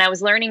 And I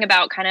was learning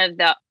about kind of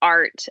the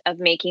art of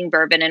making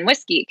bourbon and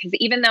whiskey. Because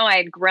even though I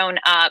had grown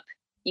up,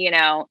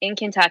 in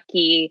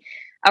Kentucky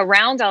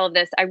around all of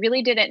this, I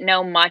really didn't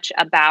know much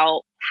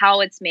about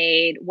how it's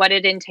made, what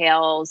it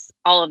entails,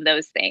 all of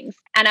those things.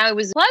 And I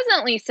was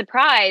pleasantly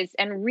surprised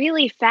and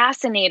really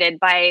fascinated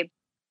by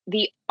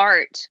the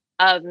art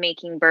of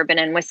making bourbon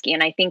and whiskey.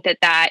 And I think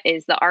that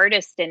is the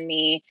artist in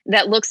me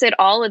that looks at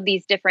all of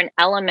these different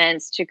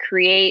elements to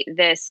create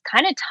this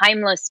kind of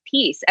timeless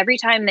piece. Every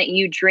time that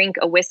you drink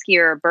a whiskey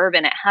or a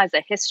bourbon, it has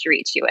a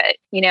history to it.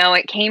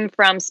 It came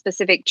from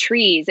specific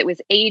trees. It was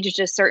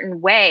aged a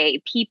certain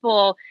way.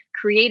 People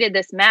created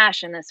this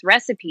mash and this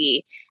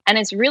recipe. And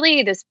it's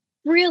really this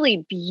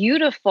really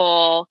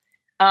beautiful,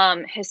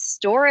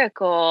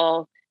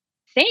 historical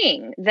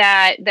thing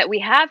that we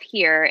have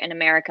here in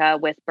America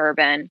with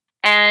bourbon.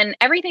 And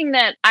everything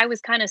that I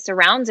was kind of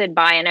surrounded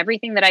by and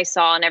everything that I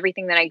saw and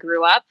everything that I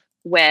grew up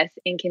with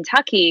in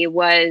Kentucky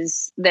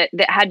was that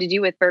had to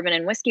do with bourbon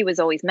and whiskey was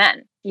always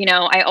men.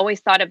 I always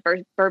thought of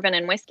bourbon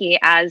and whiskey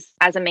as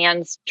a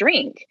man's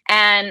drink.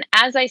 And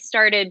as I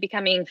started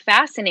becoming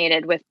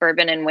fascinated with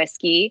bourbon and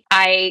whiskey,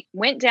 I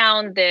went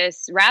down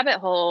this rabbit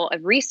hole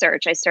of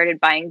research. I started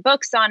buying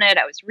books on it.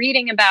 I was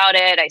reading about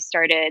it. I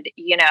started,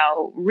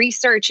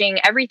 researching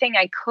everything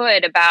I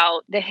could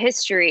about the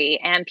history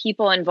and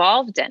people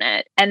involved in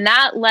it. And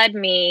that led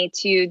me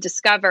to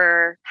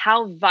discover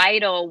how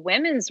vital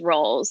women's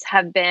roles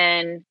have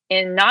been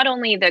in not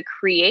only the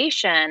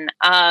creation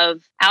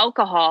of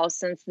alcohol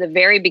since the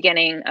very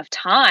beginning of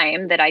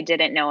time that I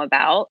didn't know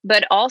about,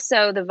 but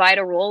also the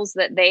vital roles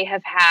that they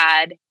have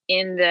had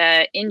in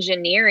the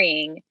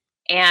engineering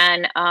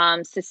and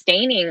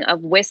sustaining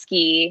of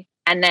whiskey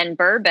and then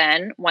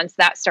bourbon once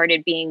that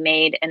started being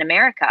made in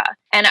America.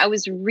 And I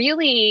was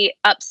really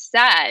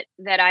upset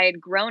that I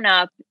had grown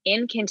up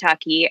in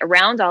Kentucky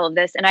around all of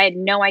this and I had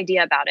no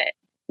idea about it.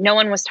 No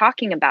one was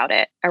talking about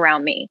it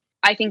around me.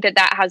 I think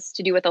that has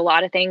to do with a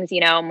lot of things,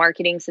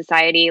 marketing,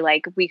 society,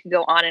 like we could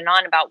go on and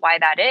on about why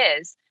that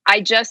is.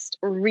 I just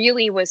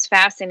really was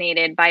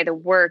fascinated by the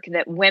work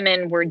that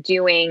women were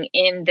doing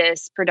in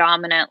this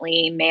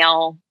predominantly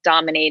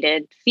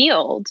male-dominated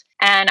field.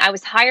 And I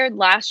was hired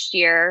last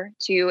year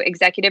to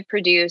executive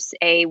produce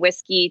a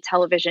whiskey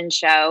television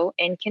show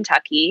in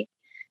Kentucky.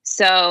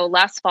 So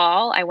last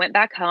fall, I went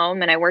back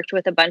home and I worked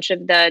with a bunch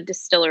of the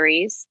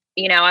distilleries.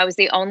 I was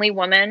the only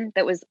woman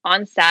that was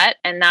on set,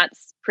 and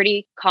that's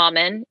pretty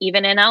common.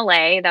 Even in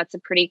LA, that's a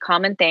pretty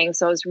common thing.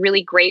 So I was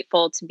really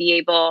grateful to be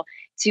able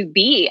to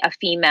be a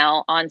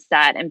female on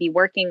set and be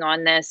working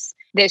on this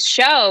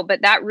show.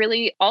 But that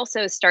really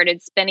also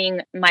started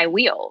spinning my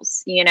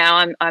wheels.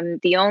 I'm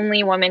the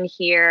only woman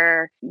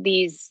here.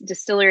 These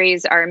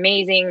distilleries are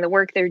amazing. The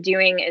work they're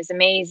doing is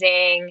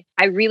amazing.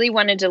 I really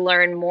wanted to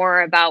learn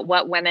more about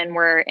what women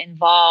were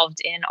involved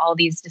in all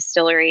these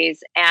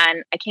distilleries.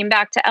 And I came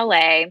back to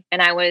LA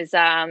and I was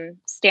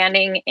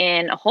standing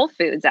in a Whole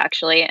Foods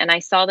actually. And I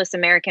saw this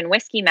American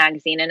Whiskey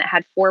magazine and it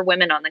had 4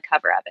 women on the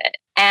cover of it.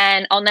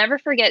 And I'll never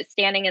forget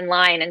standing in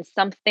line and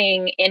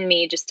something in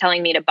me just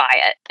telling me to buy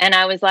it. And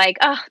I was like,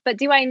 oh, but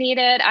do I need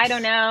it? I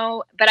don't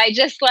know. But I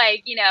just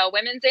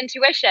women's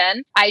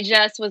intuition. I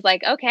just was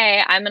like,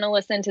 okay, I'm going to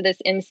listen to this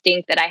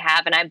instinct that I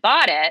have. And I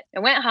bought it. I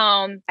went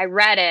home, I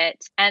read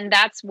it. And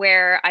that's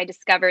where I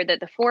discovered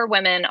that the 4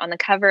 women on the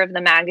cover of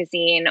the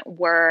magazine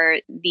were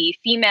the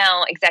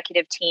female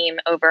executive team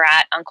over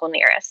at Uncle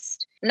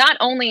Nearest. Not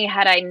only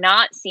had I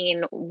not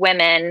seen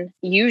women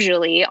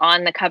usually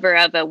on the cover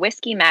of a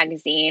whiskey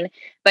magazine,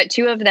 but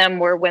 2 of them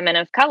were women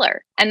of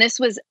color. And this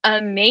was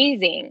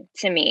amazing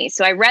to me.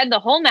 So I read the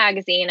whole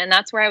magazine, and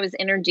that's where I was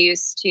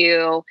introduced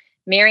to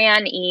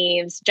Marianne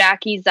Eaves,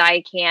 Jackie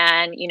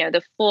Zykan,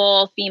 the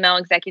full female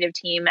executive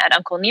team at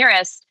Uncle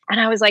Nearest. And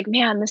I was like,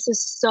 man, this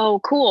is so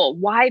cool.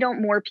 Why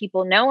don't more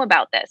people know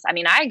about this? I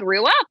mean, I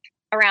grew up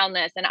around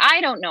this and I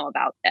don't know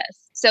about this.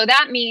 So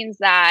that means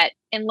that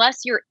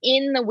unless you're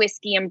in the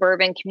whiskey and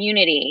bourbon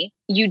community,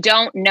 you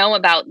don't know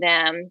about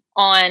them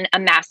on a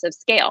massive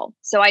scale.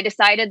 So I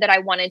decided that I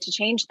wanted to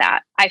change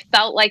that. I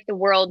felt like the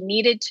world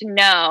needed to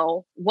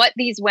know what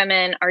these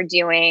women are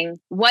doing,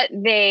 what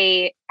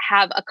they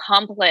have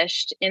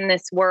accomplished in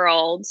this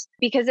world,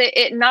 because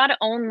it not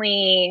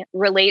only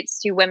relates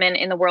to women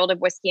in the world of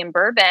whiskey and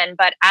bourbon,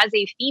 but as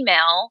a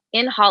female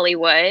in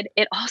Hollywood,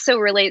 it also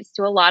relates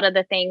to a lot of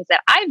the things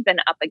that I've been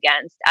up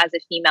against as a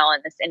female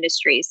in this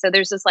industry. So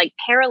there's this like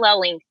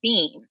paralleling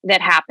theme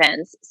that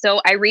happens.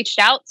 So I reached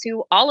out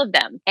to all of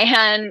them.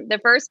 And the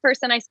first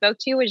person I spoke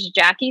to was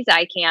Jackie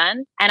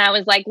Zykan. And I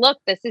was like, look,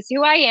 this is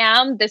who I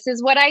am. This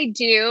is what I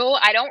do.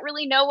 I don't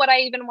really know what I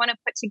even want to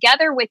put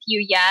together with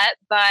you yet,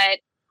 but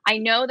I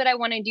know that I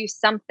want to do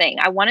something.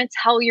 I want to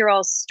tell your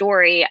all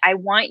story. I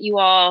want you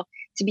all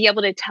to be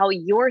able to tell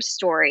your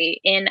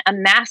story in a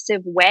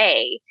massive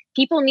way.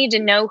 People need to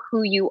know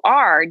who you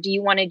are. Do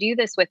you want to do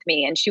this with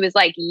me? And she was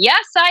like,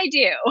 yes, I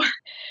do.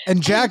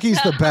 And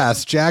Jackie's the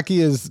best.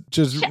 Jackie is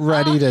just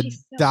ready to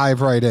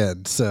dive right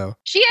in. So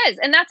she is.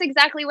 And that's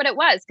exactly what it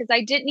was, because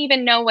I didn't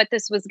even know what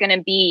this was going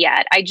to be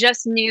yet. I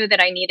just knew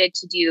that I needed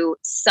to do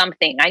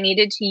something. I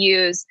needed to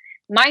use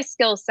my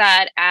skill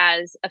set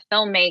as a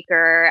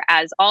filmmaker,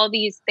 as all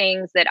these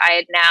things that I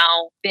had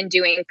now been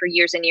doing for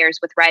years and years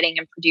with writing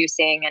and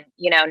producing and,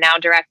 now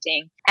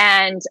directing.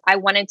 And I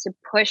wanted to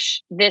push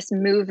this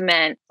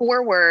movement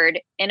forward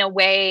in a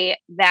way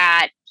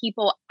that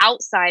people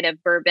outside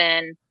of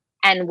bourbon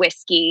and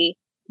whiskey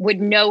would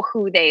know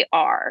who they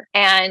are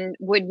and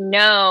would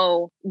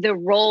know the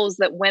roles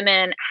that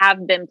women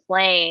have been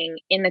playing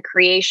in the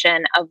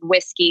creation of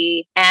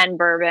whiskey and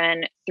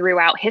bourbon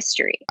throughout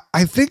history.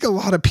 I think a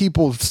lot of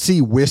people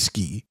see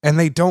whiskey and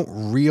they don't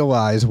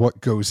realize what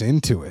goes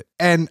into it.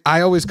 And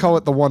I always call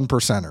it the one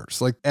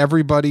percenters. Like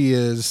everybody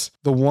is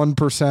the one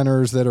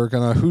percenters that are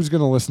who's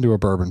going to listen to a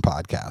bourbon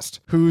podcast?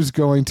 Who's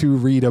going to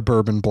read a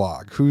bourbon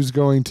blog? Who's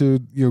going to,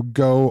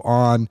 go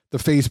on the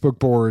Facebook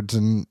boards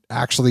and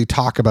actually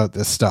talk about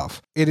this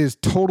stuff? It is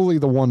totally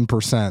the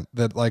 1%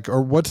 that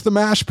or what's the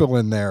mash bill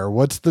in there?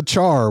 What's the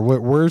char?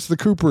 Where's the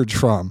cooperage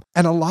from?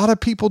 And a lot of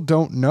people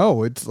don't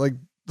know. It's like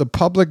the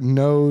public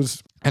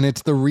knows. And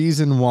it's the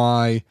reason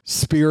why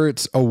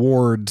spirits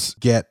awards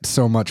get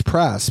so much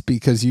press,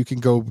 because you can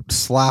go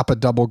slap a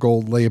double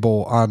gold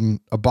label on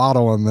a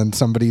bottle and then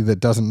somebody that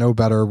doesn't know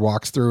better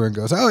walks through and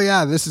goes, oh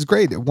yeah, this is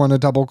great. It won a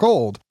double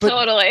gold. But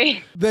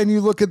totally. Then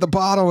you look at the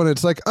bottle and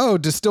it's like, oh,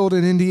 distilled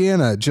in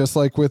Indiana, just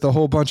like with a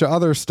whole bunch of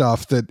other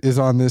stuff that is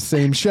on this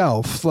same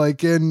shelf.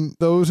 And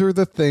those are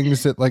the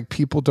things that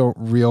people don't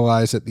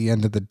realize at the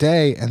end of the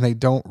day. And they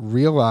don't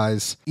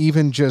realize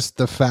even just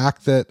the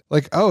fact that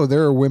oh,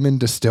 there are women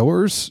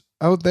distillers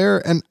out there.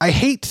 And I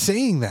hate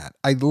saying that.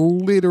 I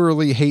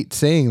literally hate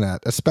saying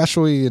that,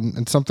 especially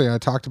in something I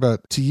talked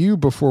about to you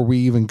before we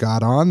even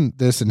got on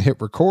this and hit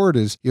record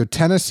is,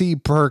 Tennessee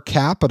per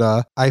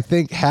capita, I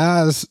think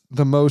has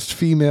the most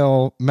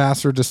female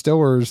master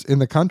distillers in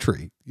the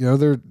country.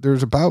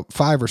 There's about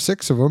 5 or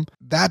 6 of them.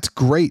 That's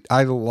great.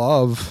 I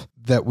love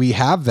that we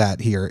have that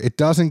here. It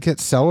doesn't get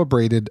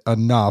celebrated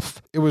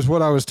enough. It was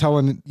what I was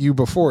telling you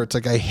before. It's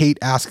I hate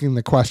asking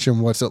the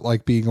question, what's it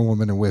like being a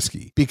woman in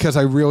whiskey? Because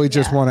I really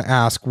just want to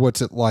ask,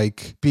 what's it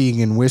like being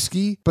in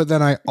whiskey? But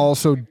then I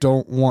also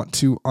don't want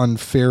to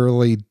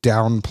unfairly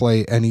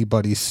downplay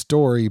anybody's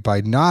story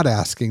by not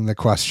asking the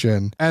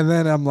question. And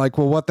then I'm like,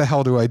 well, what the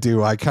hell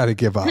do? I kind of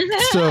give up.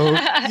 So,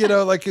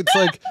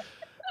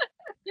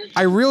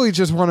 I really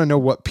just want to know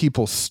what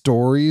people's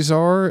stories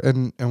are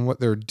and what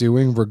they're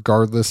doing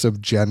regardless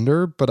of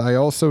gender. But I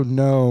also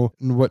know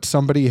what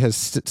somebody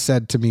has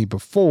said to me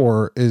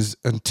before is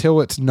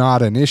until it's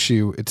not an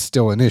issue, it's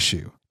still an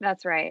issue.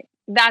 That's right.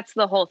 That's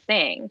the whole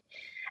thing.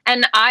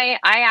 And I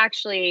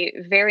actually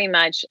very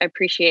much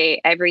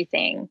appreciate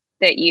everything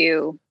that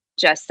you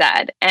just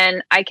said.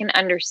 And I can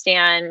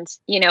understand,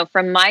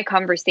 from my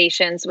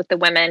conversations with the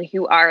women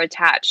who are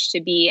attached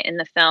to be in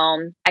the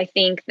film, I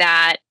think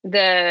that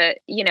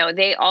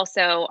they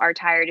also are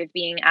tired of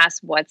being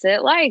asked, what's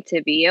it like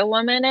to be a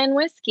woman in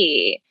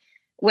whiskey?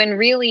 When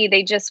really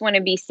they just want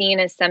to be seen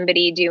as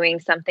somebody doing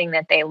something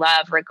that they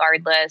love,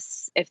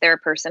 regardless if they're a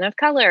person of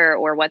color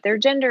or what their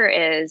gender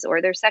is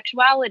or their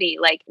sexuality.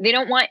 They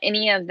don't want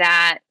any of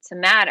that to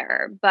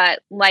matter.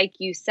 But like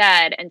you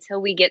said,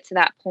 until we get to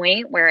that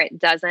point where it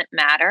doesn't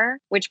matter,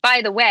 which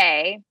by the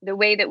way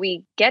that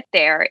we get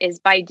there is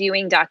by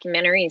doing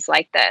documentaries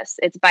like this.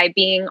 It's by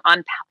being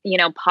on,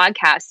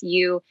 podcasts,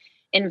 you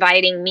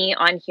inviting me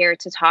on here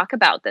to talk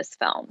about this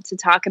film, to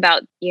talk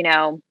about,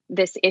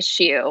 this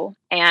issue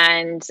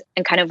and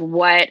kind of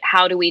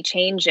how do we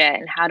change it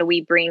and how do we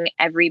bring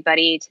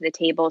everybody to the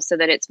table so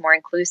that it's more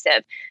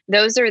inclusive.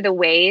 Those are the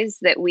ways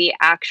that we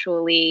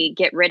actually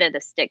get rid of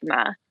the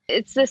stigma.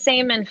 It's the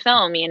same in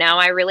film.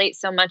 I relate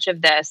so much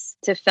of this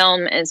to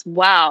film as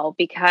well,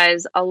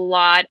 because a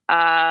lot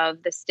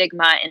of the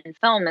stigma in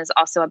film is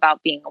also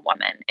about being a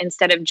woman,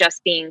 instead of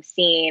just being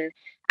seen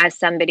as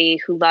somebody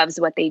who loves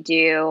what they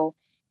do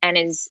and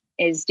is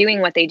doing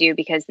what they do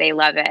because they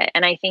love it.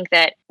 And I think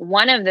that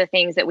one of the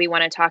things that we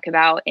want to talk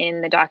about in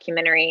the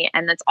documentary,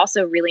 and that's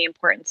also really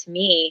important to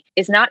me,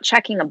 is not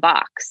checking a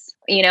box.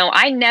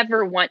 I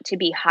never want to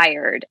be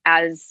hired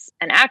as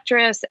an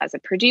actress, as a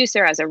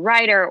producer, as a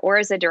writer, or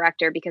as a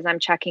director because I'm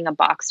checking a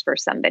box for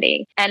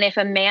somebody. And if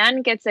a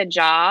man gets a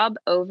job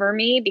over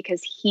me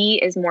because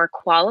he is more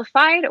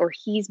qualified or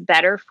he's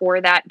better for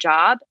that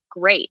job,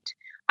 great.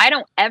 I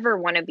don't ever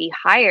want to be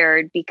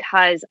hired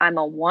because I'm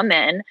a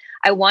woman.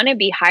 I want to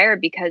be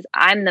hired because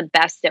I'm the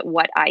best at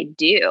what I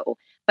do.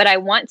 But I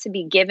want to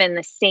be given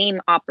the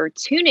same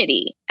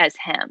opportunity as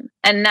him.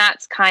 And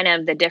that's kind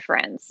of the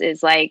difference,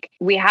 is like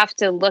we have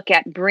to look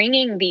at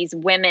bringing these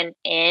women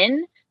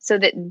in so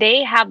that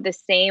they have the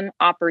same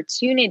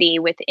opportunity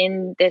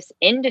within this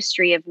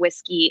industry of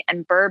whiskey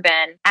and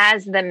bourbon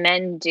as the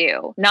men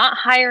do. Not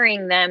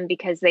hiring them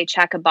because they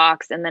check a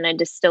box and then a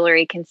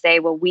distillery can say,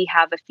 well, we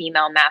have a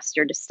female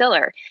master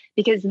distiller,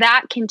 because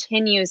that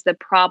continues the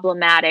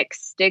problematic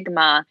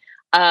stigma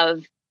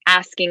of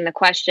asking the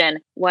question,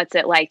 what's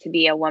it like to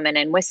be a woman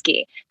in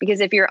whiskey? Because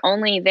if you're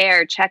only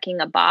there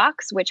checking a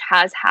box, which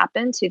has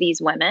happened to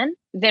these women,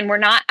 then we're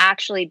not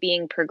actually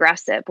being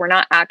progressive. We're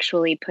not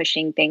actually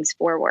pushing things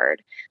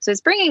forward. So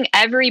it's bringing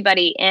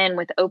everybody in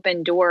with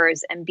open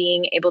doors and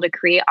being able to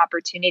create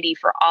opportunity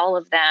for all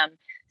of them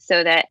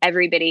so that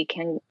everybody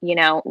can,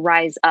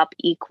 rise up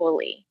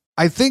equally.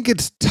 I think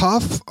it's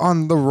tough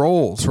on the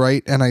roles,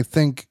 right? And I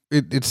think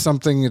it's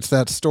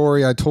that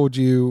story I told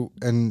you,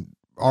 and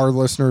our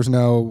listeners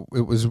know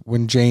it was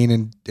when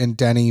Jane and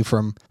Denny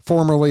from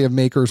formerly of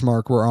Maker's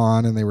Mark were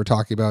on, and they were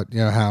talking about,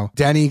 how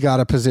Denny got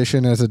a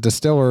position as a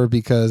distiller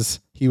because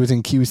he was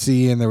in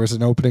QC and there was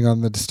an opening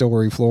on the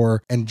distillery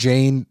floor, and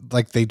Jane,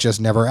 they just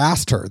never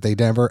asked her. They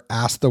never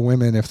asked the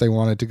women if they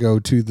wanted to go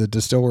to the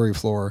distillery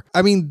floor.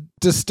 I mean,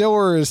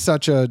 distiller is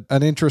such an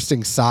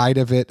interesting side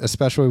of it,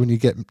 especially when you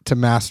get to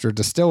master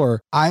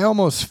distiller. I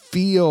almost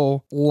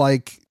feel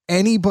like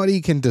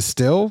anybody can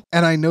distill.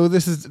 And I know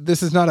this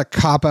is not a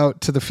cop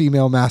out to the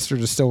female master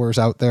distillers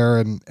out there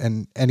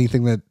and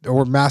anything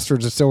or master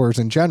distillers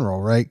in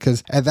general, right?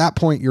 Because at that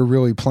point, you're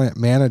really plant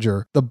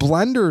manager. The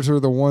blenders are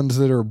the ones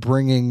that are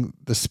bringing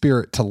the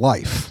spirit to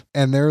life.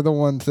 And they're the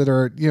ones that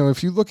are,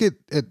 if you look at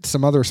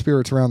some other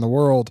spirits around the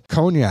world,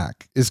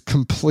 cognac is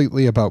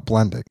completely about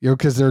blending,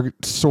 because they're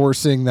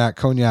sourcing that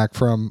cognac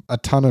from a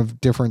ton of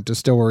different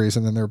distilleries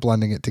and then they're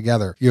blending it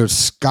together.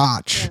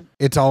 Scotch,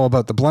 it's all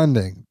about the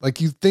blending.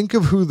 You think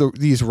of who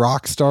these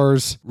rock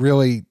stars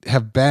really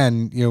have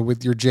been,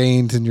 with your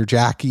Janes and your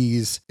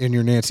Jackies and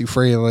your Nancy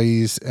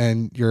Fraley's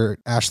and your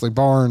Ashley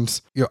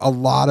Barnes, a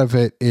lot of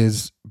it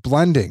is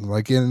blending.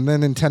 And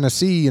then in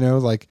Tennessee,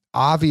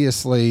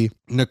 obviously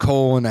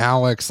Nicole and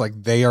Alex,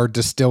 they are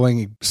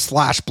distilling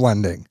 /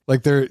 blending.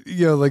 They're,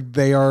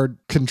 they are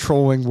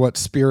controlling what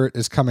spirit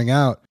is coming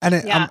out. And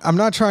I'm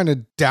not trying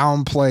to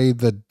downplay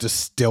the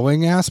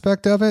distilling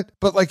aspect of it,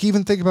 but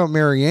even think about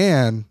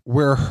Marianne,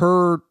 where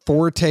her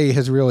forte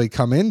has really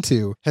come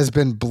into has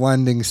been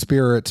blending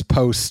spirits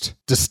post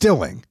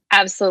distilling.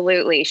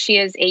 Absolutely. She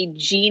is a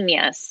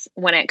genius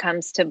when it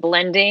comes to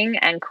blending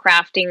and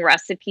crafting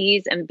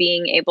recipes and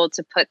being able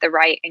to put the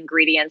right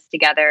ingredients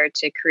together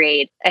to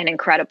create an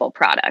incredible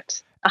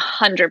product.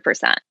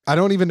 100%. I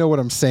don't even know what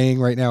I'm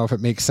saying right now, if it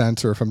makes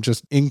sense or if I'm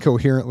just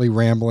incoherently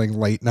rambling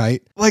late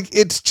night.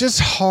 It's just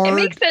hard. It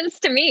makes sense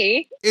to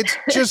me. It's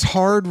just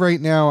hard right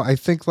now. I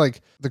think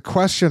the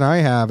question I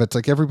have, it's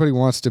everybody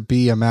wants to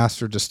be a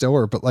master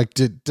distiller, but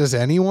does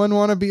anyone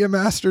want to be a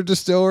master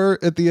distiller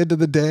at the end of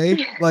the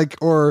day?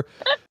 Or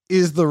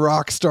is the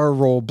rock star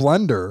role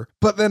blender?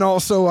 But then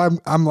also I'm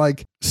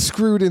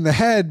screwed in the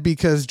head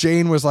because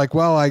Jane was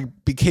well, I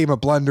became a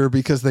blender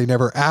because they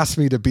never asked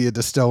me to be a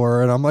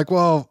distiller. And I'm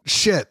well,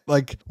 shit,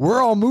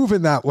 we're all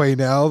moving that way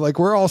now.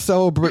 We're all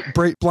celebrate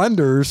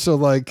blenders. So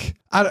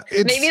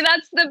maybe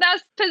that's the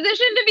best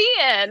position to be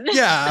in.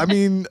 Yeah. I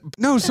mean,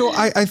 no. So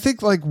I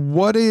think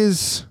what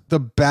is the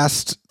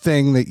best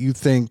thing that you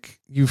think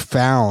you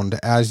found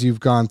as you've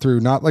gone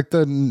through, not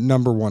the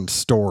number one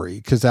story,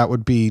 because that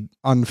would be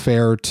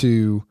unfair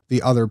to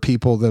the other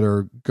people that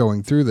are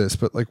going through this.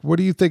 But what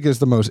do you think is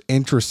the most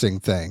interesting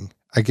thing,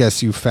 I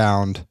guess, you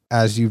found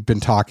as you've been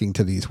talking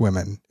to these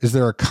women? Is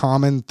there a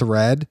common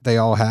thread they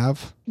all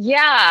have?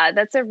 Yeah,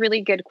 that's a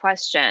really good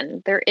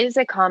question. There is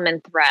a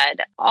common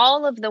thread.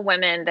 All of the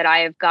women that I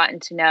have gotten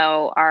to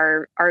know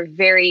are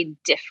very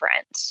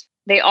different.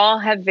 They all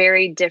have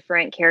very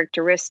different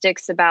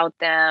characteristics about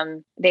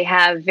them. They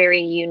have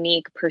very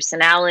unique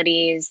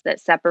personalities that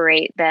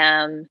separate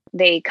them.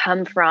 They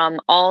come from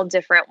all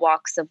different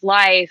walks of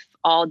life,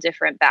 all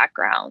different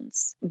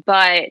backgrounds.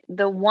 But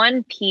the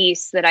one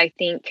piece that I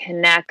think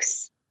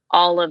connects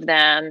all of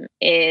them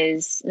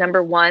is,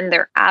 number one,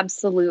 their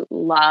absolute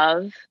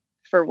love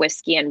for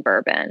whiskey and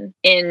bourbon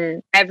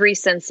in every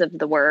sense of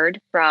the word,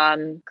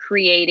 from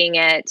creating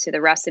it to the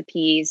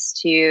recipes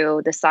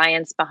to the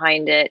science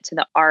behind it to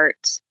the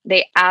art.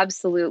 They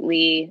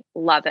absolutely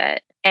love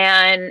it.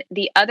 And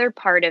the other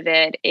part of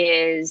it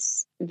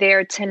is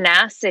their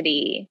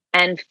tenacity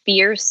and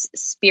fierce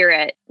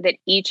spirit that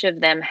each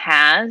of them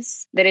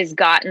has that has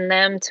gotten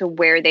them to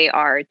where they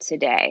are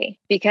today.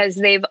 Because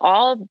they've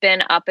all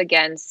been up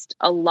against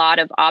a lot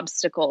of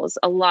obstacles,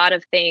 a lot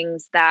of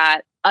things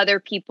that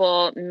other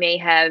people may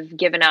have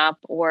given up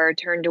or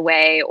turned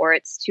away, or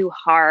it's too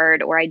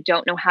hard, or I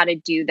don't know how to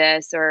do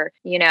this, or,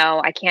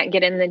 I can't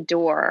get in the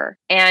door.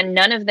 And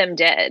none of them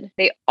did.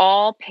 They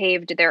all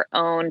paved their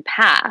own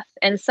path.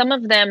 And some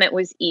of them, it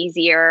was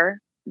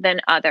easier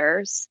than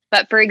others.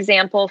 But for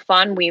example,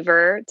 Fawn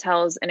Weaver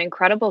tells an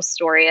incredible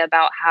story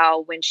about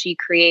how when she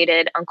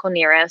created Uncle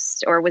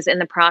Nearest, or was in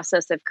the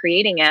process of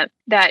creating it,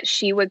 that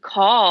she would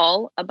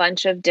call a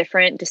bunch of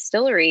different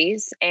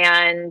distilleries,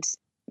 and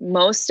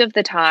most of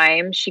the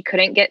time she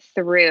couldn't get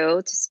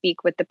through to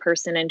speak with the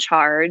person in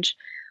charge,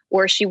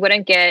 or she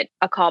wouldn't get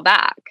a call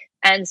back.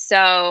 And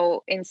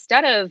so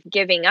instead of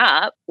giving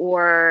up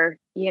or,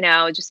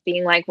 just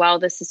being like, well,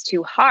 this is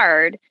too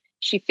hard,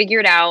 she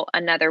figured out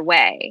another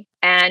way.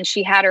 And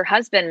she had her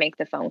husband make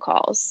the phone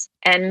calls.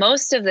 And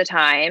most of the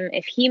time,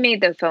 if he made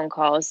the phone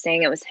calls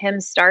saying it was him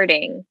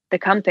starting the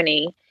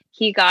company,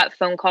 he got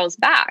phone calls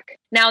back.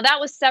 Now, that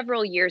was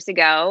several years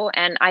ago,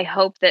 and I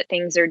hope that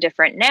things are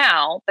different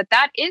now, but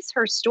that is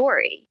her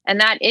story.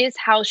 And that is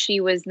how she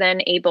was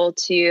then able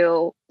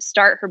to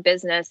start her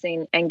business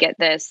and get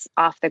this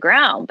off the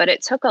ground. But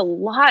it took a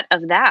lot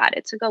of that.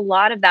 It took a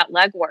lot of that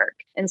legwork.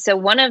 And so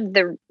one of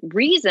the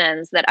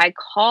reasons that I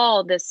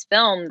call this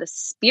film The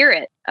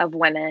Spirit of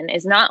Women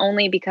is not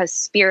only because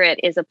spirit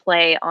is a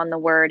play on the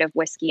word of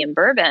whiskey and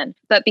bourbon,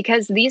 but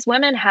because these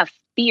women have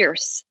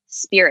fierce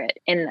spirit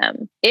in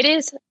them. It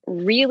is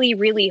really,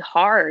 really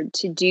hard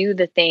to do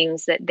the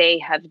things that they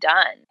have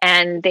done,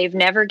 and they've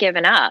never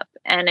given up.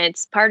 And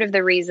it's part of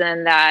the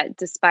reason that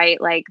despite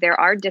there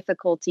are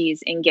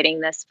difficulties in getting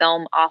this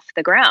film off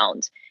the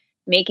ground,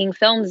 making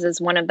films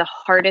is one of the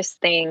hardest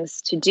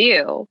things to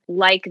do.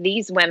 Like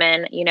these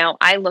women,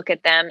 I look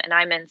at them and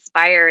I'm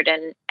inspired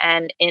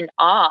and in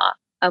awe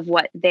of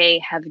what they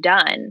have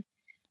done.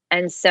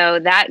 And so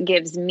that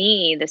gives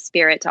me the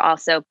spirit to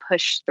also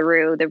push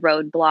through the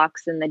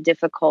roadblocks and the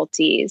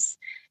difficulties,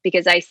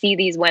 because I see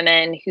these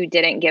women who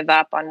didn't give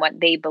up on what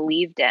they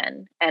believed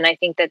in. And I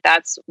think that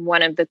that's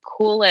one of the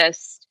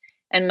coolest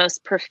and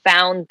most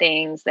profound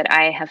things that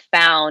I have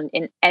found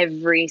in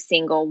every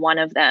single one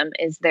of them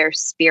is their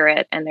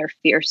spirit and their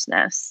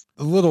fierceness.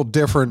 A little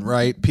different,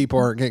 right? People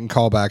aren't getting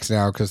callbacks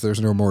now because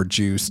there's no more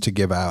juice to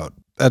give out.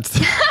 That's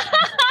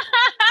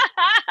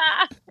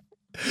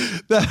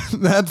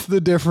the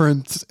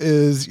difference,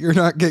 is you're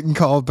not getting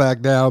called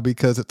back now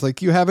because it's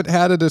like you haven't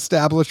had an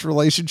established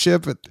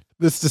relationship at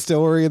this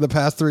distillery in the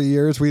past 3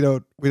 years. We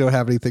don't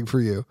have anything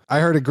for you. I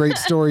heard a great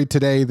story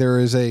today. There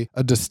is a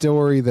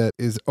distillery that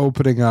is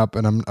opening up,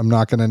 and I'm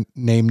not going to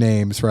name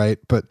names, right?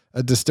 But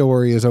a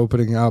distillery is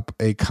opening up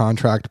a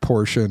contract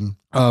portion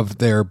of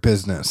their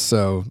business.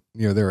 So,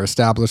 they're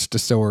established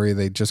distillery.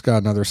 They just got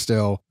another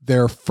still.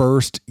 Their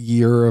first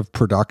year of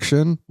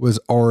production was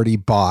already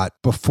bought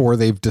before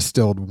they've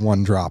distilled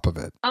one drop of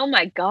it. Oh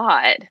my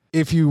God.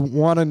 If you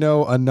want to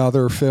know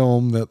another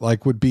film that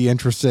would be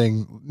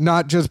interesting,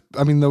 not just,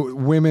 the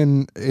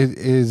women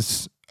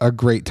is a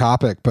great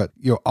topic, but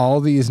all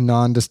these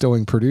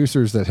non-distilling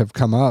producers that have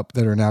come up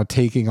that are now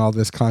taking all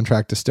this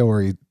contract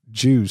distillery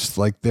juice,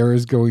 there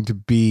is going to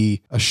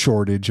be a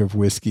shortage of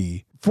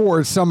whiskey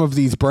for some of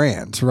these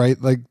brands, right?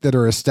 That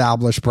are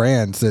established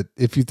brands that,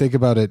 if you think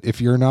about it,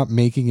 if you're not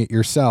making it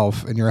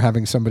yourself and you're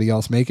having somebody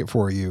else make it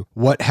for you,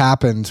 what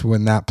happens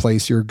when that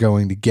place you're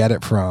going to get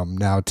it from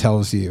now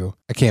tells you,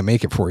 I can't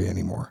make it for you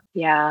anymore?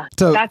 Yeah.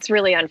 So that's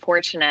really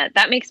unfortunate.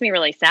 That makes me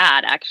really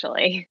sad,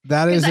 actually.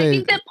 That is I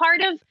think that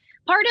part of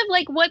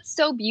what's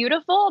so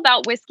beautiful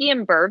about whiskey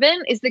and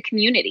bourbon is the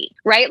community,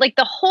 right?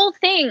 The whole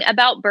thing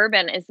about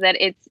bourbon is that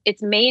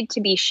it's made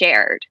to be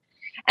shared.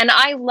 And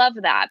I love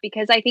that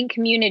because I think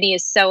community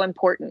is so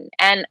important.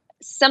 And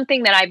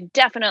something that I've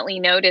definitely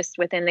noticed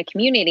within the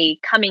community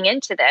coming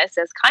into this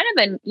as kind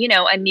of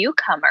a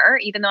newcomer,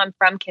 even though I'm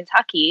from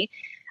Kentucky,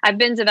 I've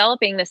been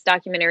developing this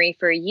documentary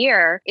for a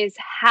year, is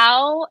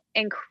how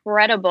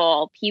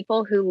incredible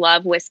people who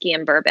love whiskey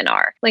and bourbon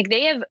are.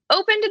 They have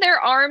opened their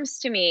arms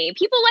to me.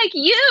 People like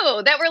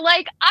you that were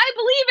like, I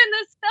believe in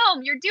this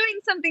film. You're doing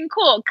something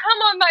cool.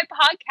 Come on my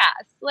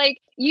podcast.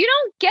 You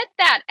don't get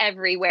that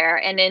everywhere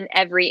and in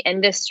every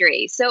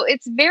industry. So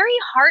it's very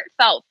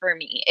heartfelt for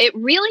me. It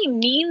really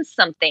means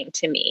something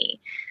to me.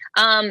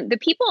 The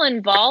people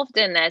involved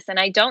in this, and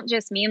I don't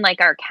just mean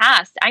our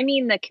cast, I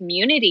mean the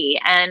community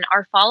and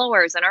our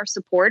followers and our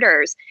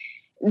supporters,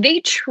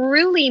 they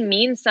truly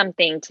mean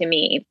something to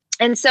me.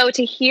 And so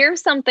to hear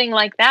something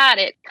like that,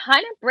 it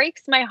kind of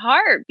breaks my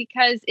heart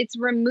because it's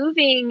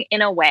removing,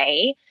 in a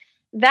way,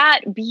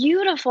 that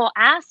beautiful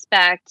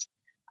aspect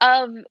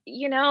of,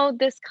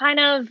 this kind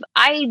of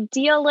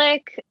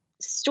idyllic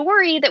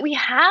story that we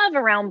have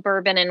around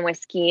bourbon and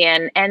whiskey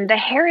and the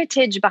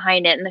heritage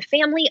behind it and the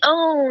family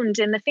owned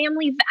and the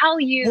family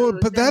values. Well,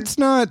 but that's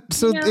not,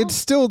 so it's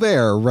still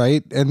there,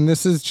 right? And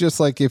this is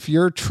just if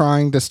you're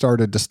trying to start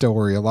a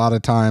distillery, a lot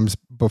of times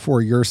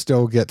before your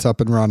still gets up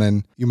and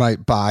running. You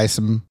might buy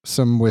some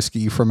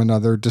whiskey from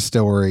another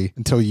distillery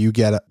until you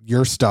get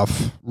your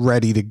stuff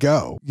ready to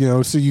go,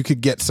 so you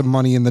could get some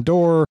money in the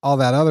door, all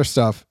that other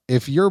stuff.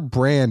 If you're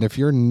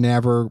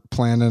never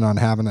planning on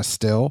having a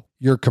still,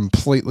 you're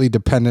completely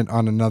dependent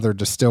on another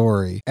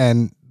distillery.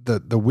 And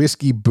the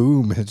whiskey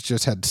boom has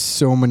just had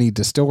so many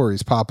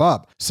distilleries pop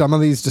up. Some of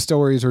these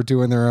distilleries are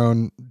doing their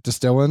own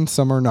distilling,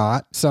 some are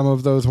not. Some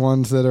of those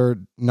ones that are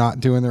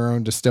not doing their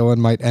own distilling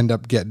might end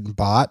up getting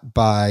bought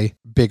by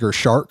bigger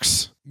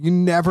sharks. You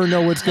never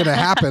know what's going to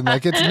happen.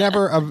 Like it's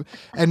never,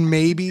 and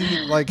maybe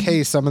like,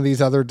 hey, some of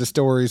these other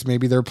distilleries,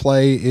 maybe their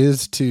play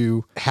is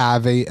to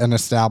have an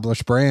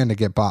established brand to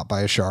get bought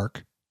by a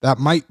shark. That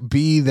might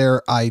be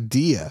their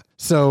idea.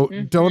 So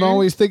don't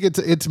always think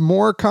it's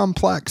more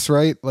complex,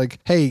 right? Like,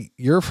 hey,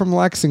 you're from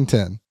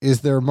Lexington.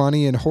 Is there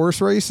money in horse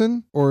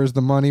racing or is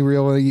the money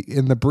really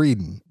in the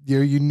breeding?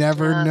 You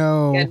never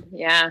know.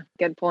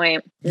 Good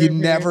point. You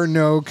never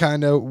know,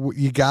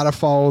 you got to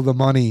follow the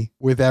money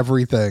with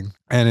everything.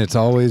 And it's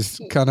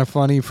always kind of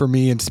funny for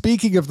me. And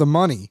speaking of the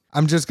money,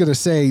 I'm just going to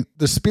say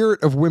the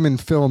Spirit of Women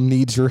film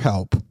needs your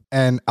help.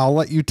 And I'll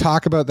let you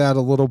talk about that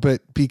a little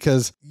bit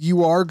because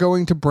you are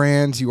going to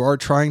brands, you are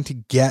trying to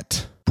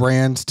get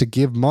brands to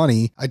give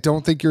money. I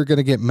don't think you're going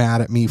to get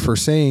mad at me for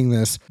saying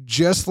this.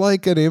 Just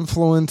like an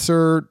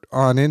influencer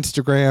on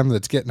Instagram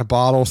that's getting a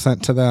bottle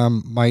sent to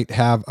them might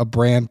have a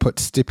brand put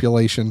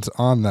stipulations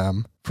on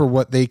them for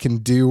what they can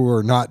do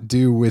or not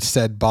do with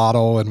said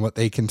bottle and what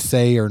they can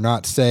say or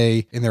not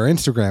say in their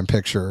Instagram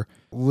picture.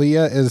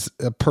 Leah is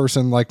a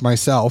person like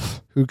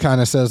myself who kind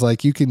of says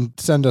like, you can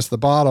send us the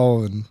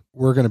bottle and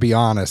we're going to be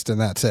honest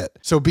and that's it.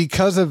 So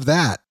because of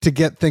that, to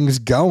get things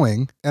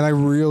going, and I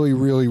really,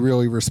 really,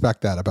 really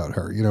respect that about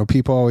her.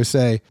 People always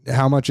say,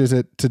 how much is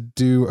it to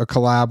do a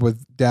collab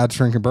with Dad's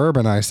Drinking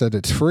Bourbon? I said,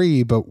 it's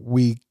free, but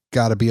we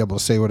got to be able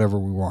to say whatever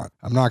we want.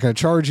 I'm not going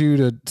to charge you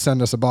to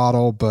send us a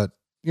bottle, but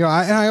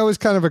I always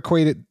kind of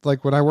equate it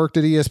like when I worked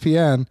at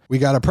ESPN, we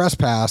got a press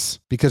pass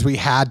because we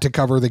had to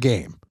cover the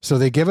game. So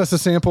they give us a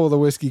sample of the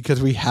whiskey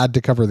because we had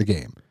to cover the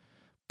game.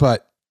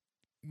 But,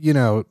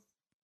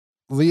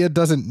 Leah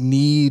doesn't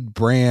need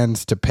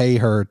brands to pay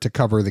her to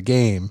cover the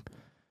game.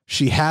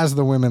 She has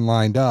the women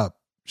lined up.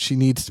 She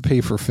needs to pay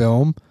for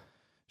film.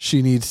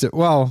 She needs to,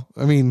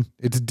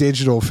 it's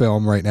digital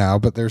film right now,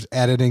 but there's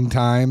editing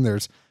time.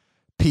 There's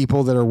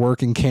people that are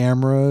working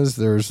cameras.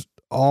 There's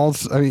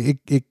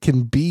it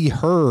can be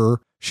her.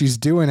 She's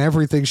doing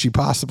everything she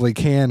possibly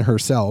can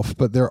herself,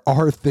 but there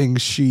are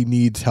things she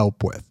needs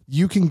help with.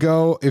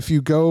 If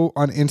you go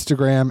on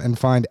Instagram and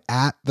find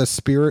at the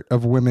Spirit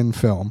of Women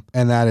Film,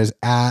 and that is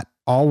at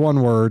all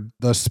one word,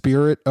 the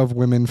Spirit of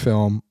Women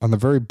Film. On the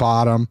very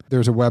bottom,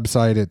 there's a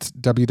website. It's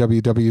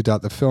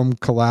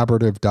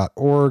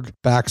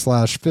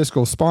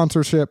www.thefilmcollaborative.org/fiscal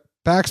sponsorship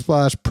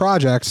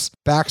 /projects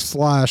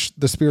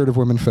 /the Spirit of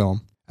Women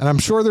Film. And I'm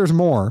sure there's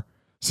more.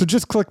 So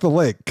just click the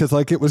link because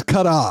it was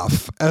cut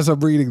off as I'm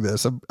reading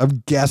this. I'm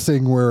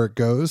guessing where it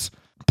goes.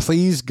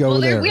 Please go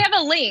there. We have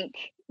a link.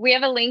 We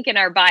have a link in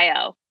our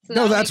bio. So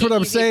no, that's what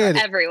I'm saying.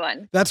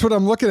 Everyone. That's what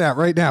I'm looking at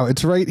right now.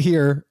 It's right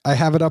here. I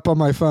have it up on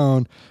my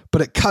phone,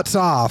 but it cuts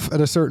off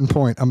at a certain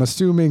point. I'm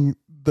assuming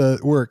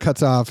where it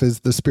cuts off is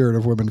the Spirit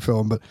of Women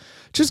Film, but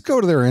just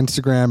go to their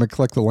Instagram and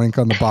click the link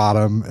on the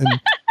bottom. And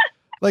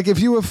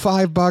if you have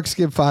 $5,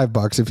 give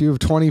 $5. If you have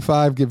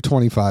 25, give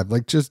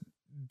 25. Just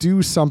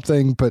do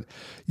something, but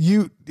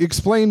you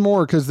explain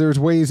more because there's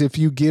ways if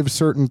you give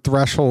certain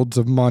thresholds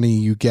of money,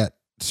 you get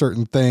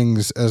certain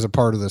things as a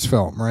part of this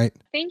film, right?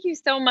 Thank you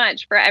so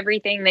much for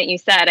everything that you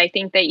said. I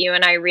think that you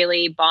and I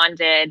really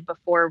bonded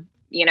before,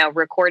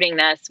 recording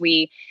this.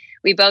 We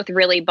both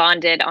really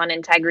bonded on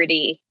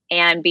integrity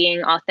and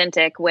being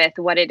authentic with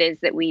what it is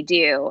that we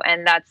do.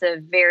 And that's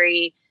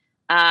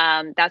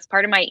that's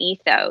part of my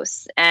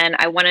ethos. And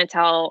I want to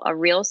tell a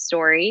real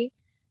story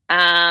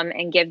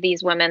and give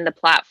these women the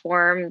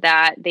platform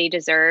that they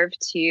deserve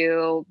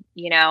to,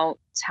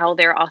 tell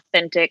their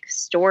authentic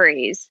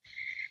stories.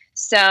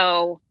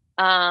 So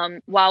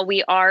while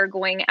we are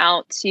going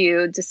out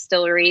to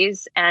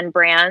distilleries and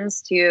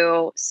brands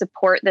to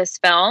support this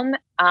film,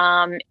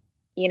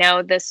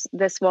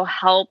 this will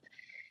help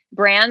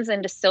brands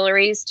and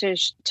distilleries to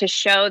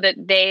show that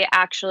they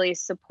actually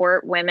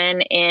support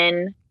women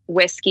in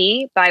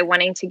whiskey by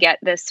wanting to get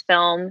this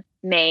film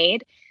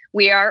made.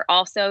 We are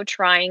also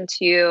trying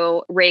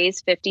to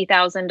raise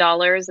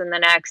 $50,000 in the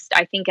next,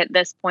 I think at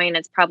this point,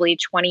 it's probably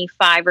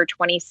 25 or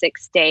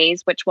 26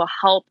 days, which will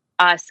help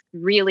us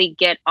really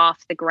get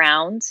off the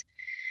ground.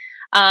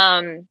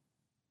 And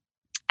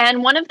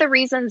one of the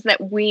reasons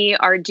that we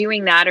are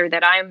doing that, or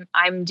that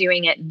I'm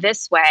doing it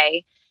this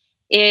way,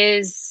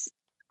 is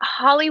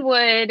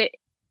Hollywood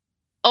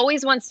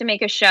always wants to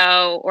make a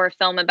show or a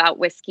film about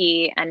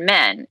whiskey and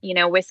men.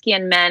 Whiskey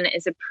and men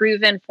is a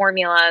proven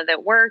formula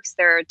that works.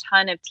 There are a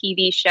ton of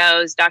TV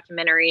shows,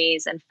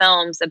 documentaries, and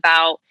films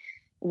about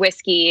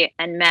whiskey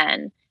and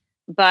men.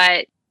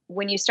 But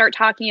when you start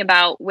talking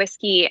about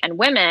whiskey and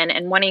women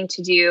and wanting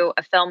to do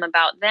a film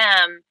about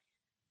them,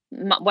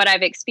 what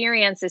I've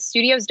experienced is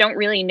studios don't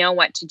really know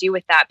what to do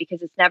with that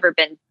because it's never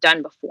been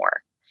done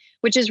before,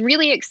 which is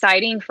really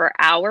exciting for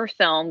our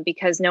film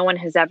because no one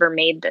has ever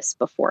made this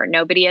before.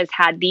 Nobody has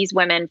had these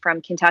women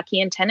from Kentucky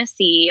and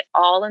Tennessee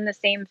all in the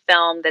same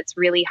film that's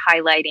really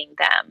highlighting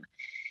them.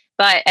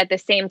 But at the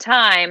same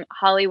time,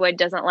 Hollywood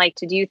doesn't like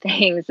to do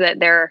things that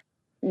they're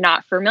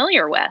not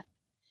familiar with.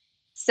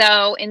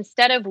 So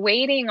instead of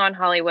waiting on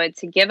Hollywood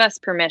to give us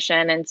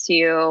permission and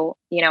to,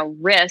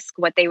 risk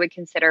what they would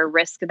consider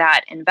risk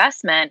that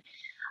investment,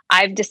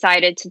 I've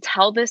decided to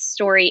tell this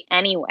story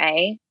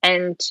anyway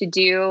and to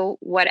do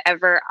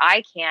whatever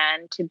I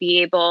can to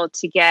be able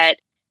to get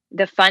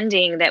the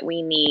funding that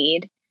we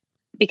need,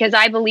 because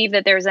I believe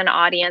that there's an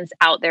audience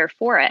out there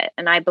for it.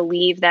 And I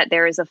believe that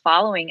there is a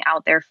following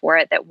out there for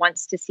it that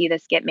wants to see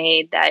this get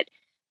made, that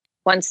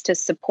wants to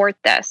support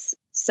this.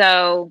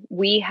 So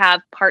we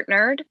have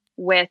partnered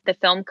with the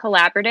Film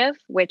Collaborative,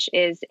 which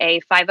is a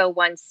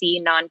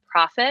 501c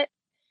nonprofit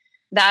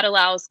that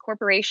allows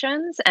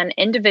corporations and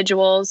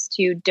individuals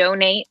to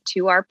donate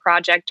to our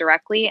project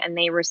directly, and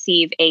they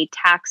receive a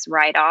tax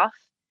write-off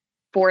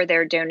for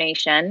their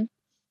donation.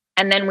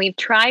 And then we've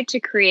tried to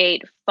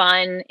create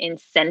fun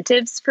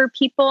incentives for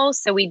people.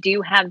 So we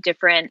do have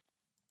different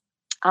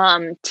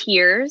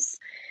tiers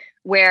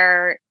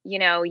where,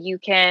 you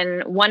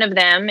can, one of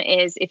them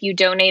is if you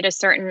donate a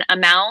certain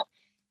amount,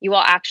 you will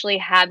actually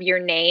have your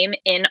name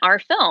in our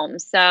film.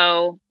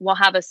 So we'll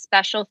have a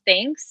special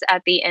thanks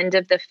at the end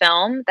of the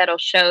film that'll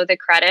show the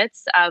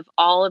credits of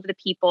all of the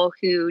people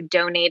who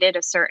donated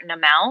a certain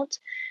amount.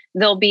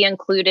 They'll be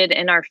included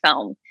in our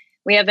film.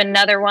 We have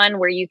another one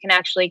where you can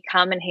actually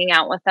come and hang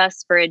out with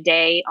us for a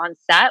day on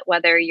set,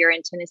 whether you're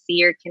in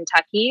Tennessee or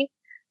Kentucky.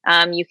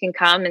 You can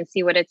come and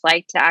see what it's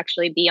like to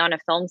actually be on a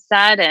film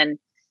set and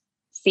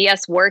see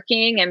us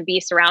working and be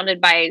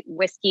surrounded by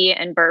whiskey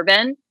and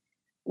bourbon.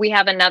 We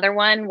have another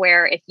one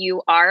where if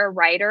you are a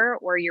writer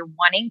or you're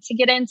wanting to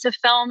get into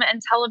film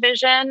and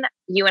television,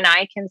 you and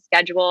I can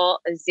schedule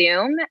a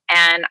Zoom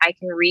and I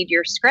can read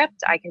your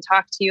script. I can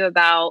talk to you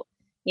about,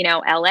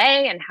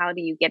 LA and how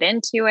do you get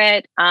into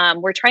it.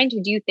 We're trying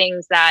to do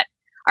things that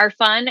are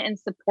fun and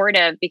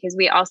supportive because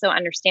we also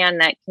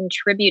understand that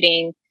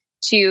contributing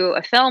to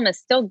a film is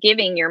still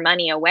giving your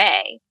money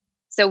away.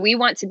 So we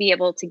want to be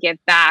able to give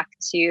back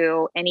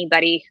to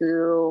anybody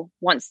who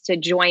wants to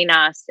join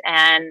us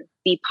and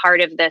be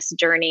part of this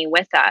journey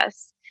with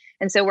us.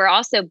 And so we're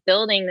also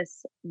building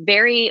this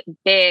very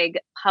big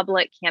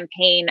public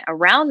campaign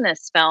around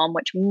this film,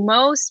 which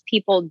most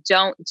people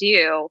don't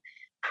do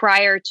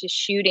prior to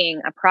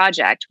shooting a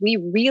project. We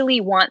really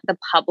want the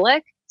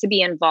public to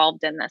be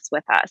involved in this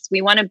with us.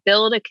 We want to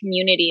build a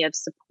community of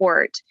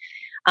support.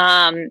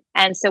 And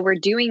so we're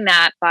doing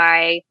that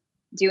by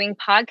doing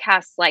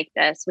podcasts like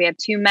this. We have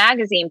 2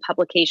 magazine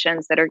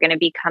publications that are going to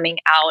be coming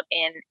out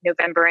in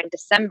November and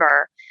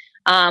December.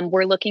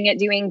 We're looking at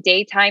doing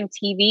daytime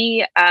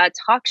TV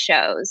talk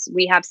shows.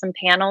 We have some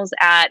panels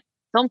at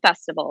film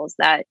festivals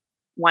that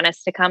want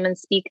us to come and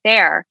speak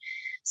there.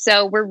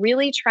 So we're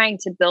really trying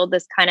to build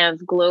this kind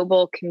of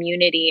global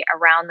community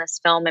around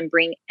this film and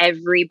bring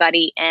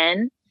everybody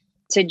in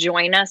to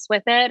join us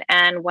with it.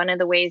 And one of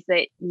the ways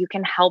that you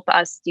can help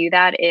us do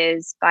that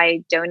is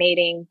by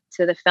donating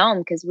to the film,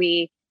 because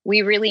we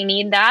really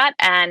need that.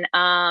 And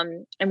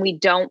we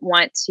don't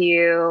want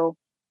to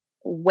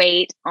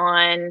wait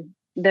on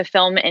the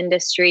film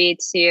industry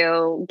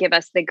to give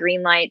us the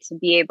green light to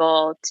be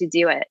able to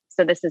do it.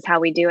 So this is how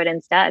we do it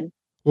instead.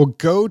 Well,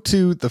 go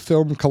to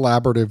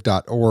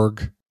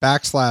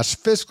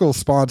thefilmcollaborative.org/fiscal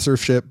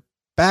sponsorship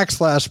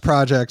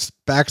 /projects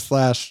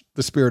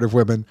 /the Spirit of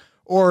Women.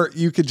 Or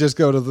you could just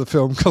go to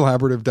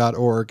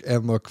thefilmcollaborative.org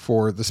and look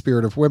for The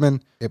Spirit of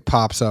Women. It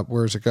pops up.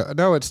 Where's it go?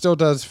 No, it still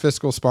does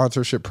fiscal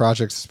sponsorship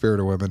projects, The Spirit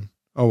of Women.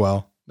 Oh,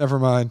 well, never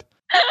mind.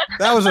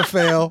 That was a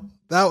fail.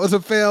 That was a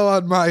fail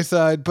on my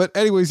side. But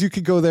anyways, you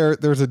could go there.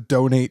 There's a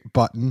donate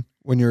button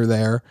when you're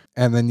there,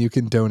 and then you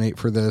can donate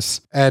for this.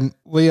 And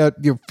Leah,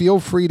 you feel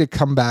free to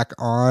come back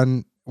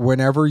on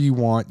whenever you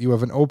want. You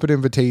have an open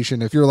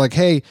invitation. If you're like,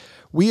 hey,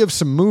 we have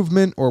some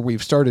movement or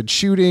we've started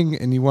shooting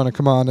and you want to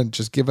come on and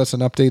just give us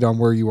an update on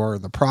where you are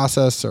in the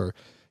process, or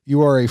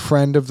you are a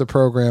friend of the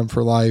program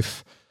for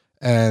life,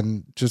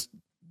 and just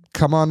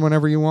come on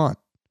whenever you want.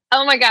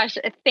 Oh my gosh.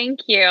 Thank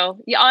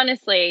you.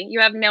 Honestly,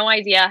 you have no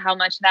idea how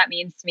much that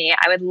means to me.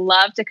 I would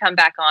love to come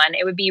back on.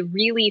 It would be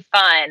really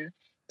fun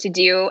to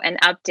do an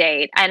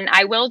update. And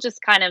I will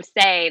just kind of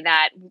say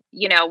that,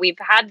 we've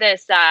had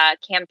this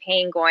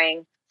campaign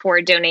going for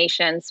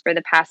donations for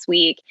the past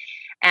week,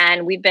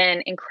 and we've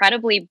been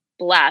incredibly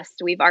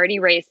blessed. We've already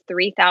raised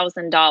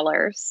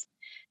 $3,000.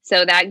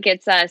 So that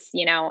gets us,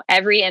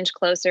 every inch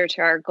closer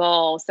to our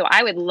goal. So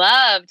I would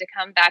love to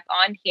come back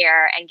on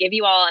here and give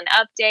you all an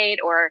update,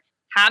 or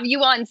have you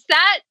on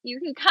set. You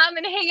can come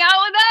and hang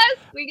out with us.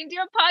 We can do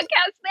a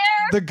podcast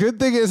there. The good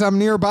thing is I'm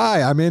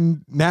nearby. I'm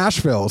in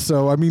Nashville.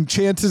 So,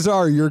 chances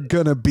are you're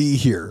going to be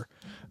here,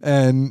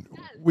 and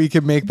we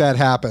can make that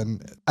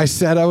happen. I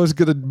said I was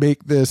going to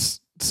make this.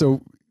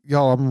 So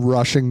y'all, I'm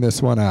rushing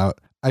this one out.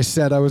 I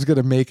said I was going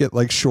to make it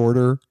like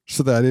shorter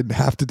so that I didn't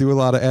have to do a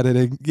lot of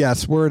editing.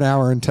 Yes, we're an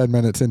hour and 10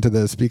 minutes into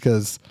this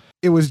because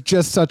it was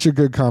just such a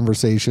good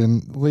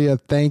conversation. Leah,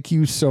 thank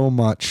you so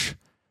much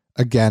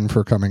again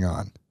for coming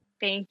on.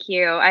 Thank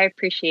you. I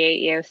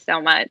appreciate you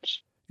so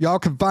much. Y'all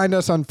can find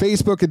us on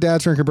Facebook at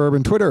Dad's Drinking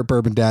Bourbon, Twitter at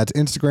Bourbon Dads,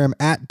 Instagram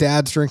at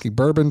Dad's Drinking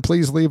Bourbon.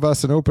 Please leave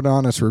us an open,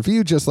 honest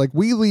review, just like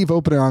we leave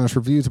open and honest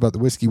reviews about the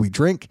whiskey we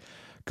drink.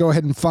 Go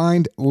ahead and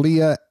find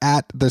Leah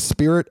at The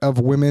Spirit of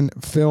Women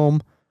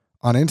Film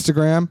on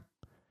Instagram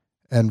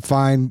and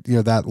find,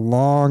 that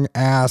long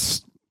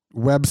ass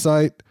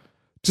website.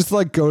 Just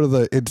like go to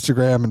the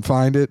Instagram and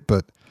find it.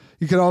 But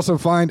you can also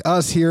find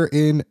us here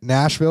in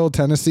Nashville,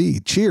 Tennessee.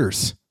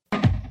 Cheers.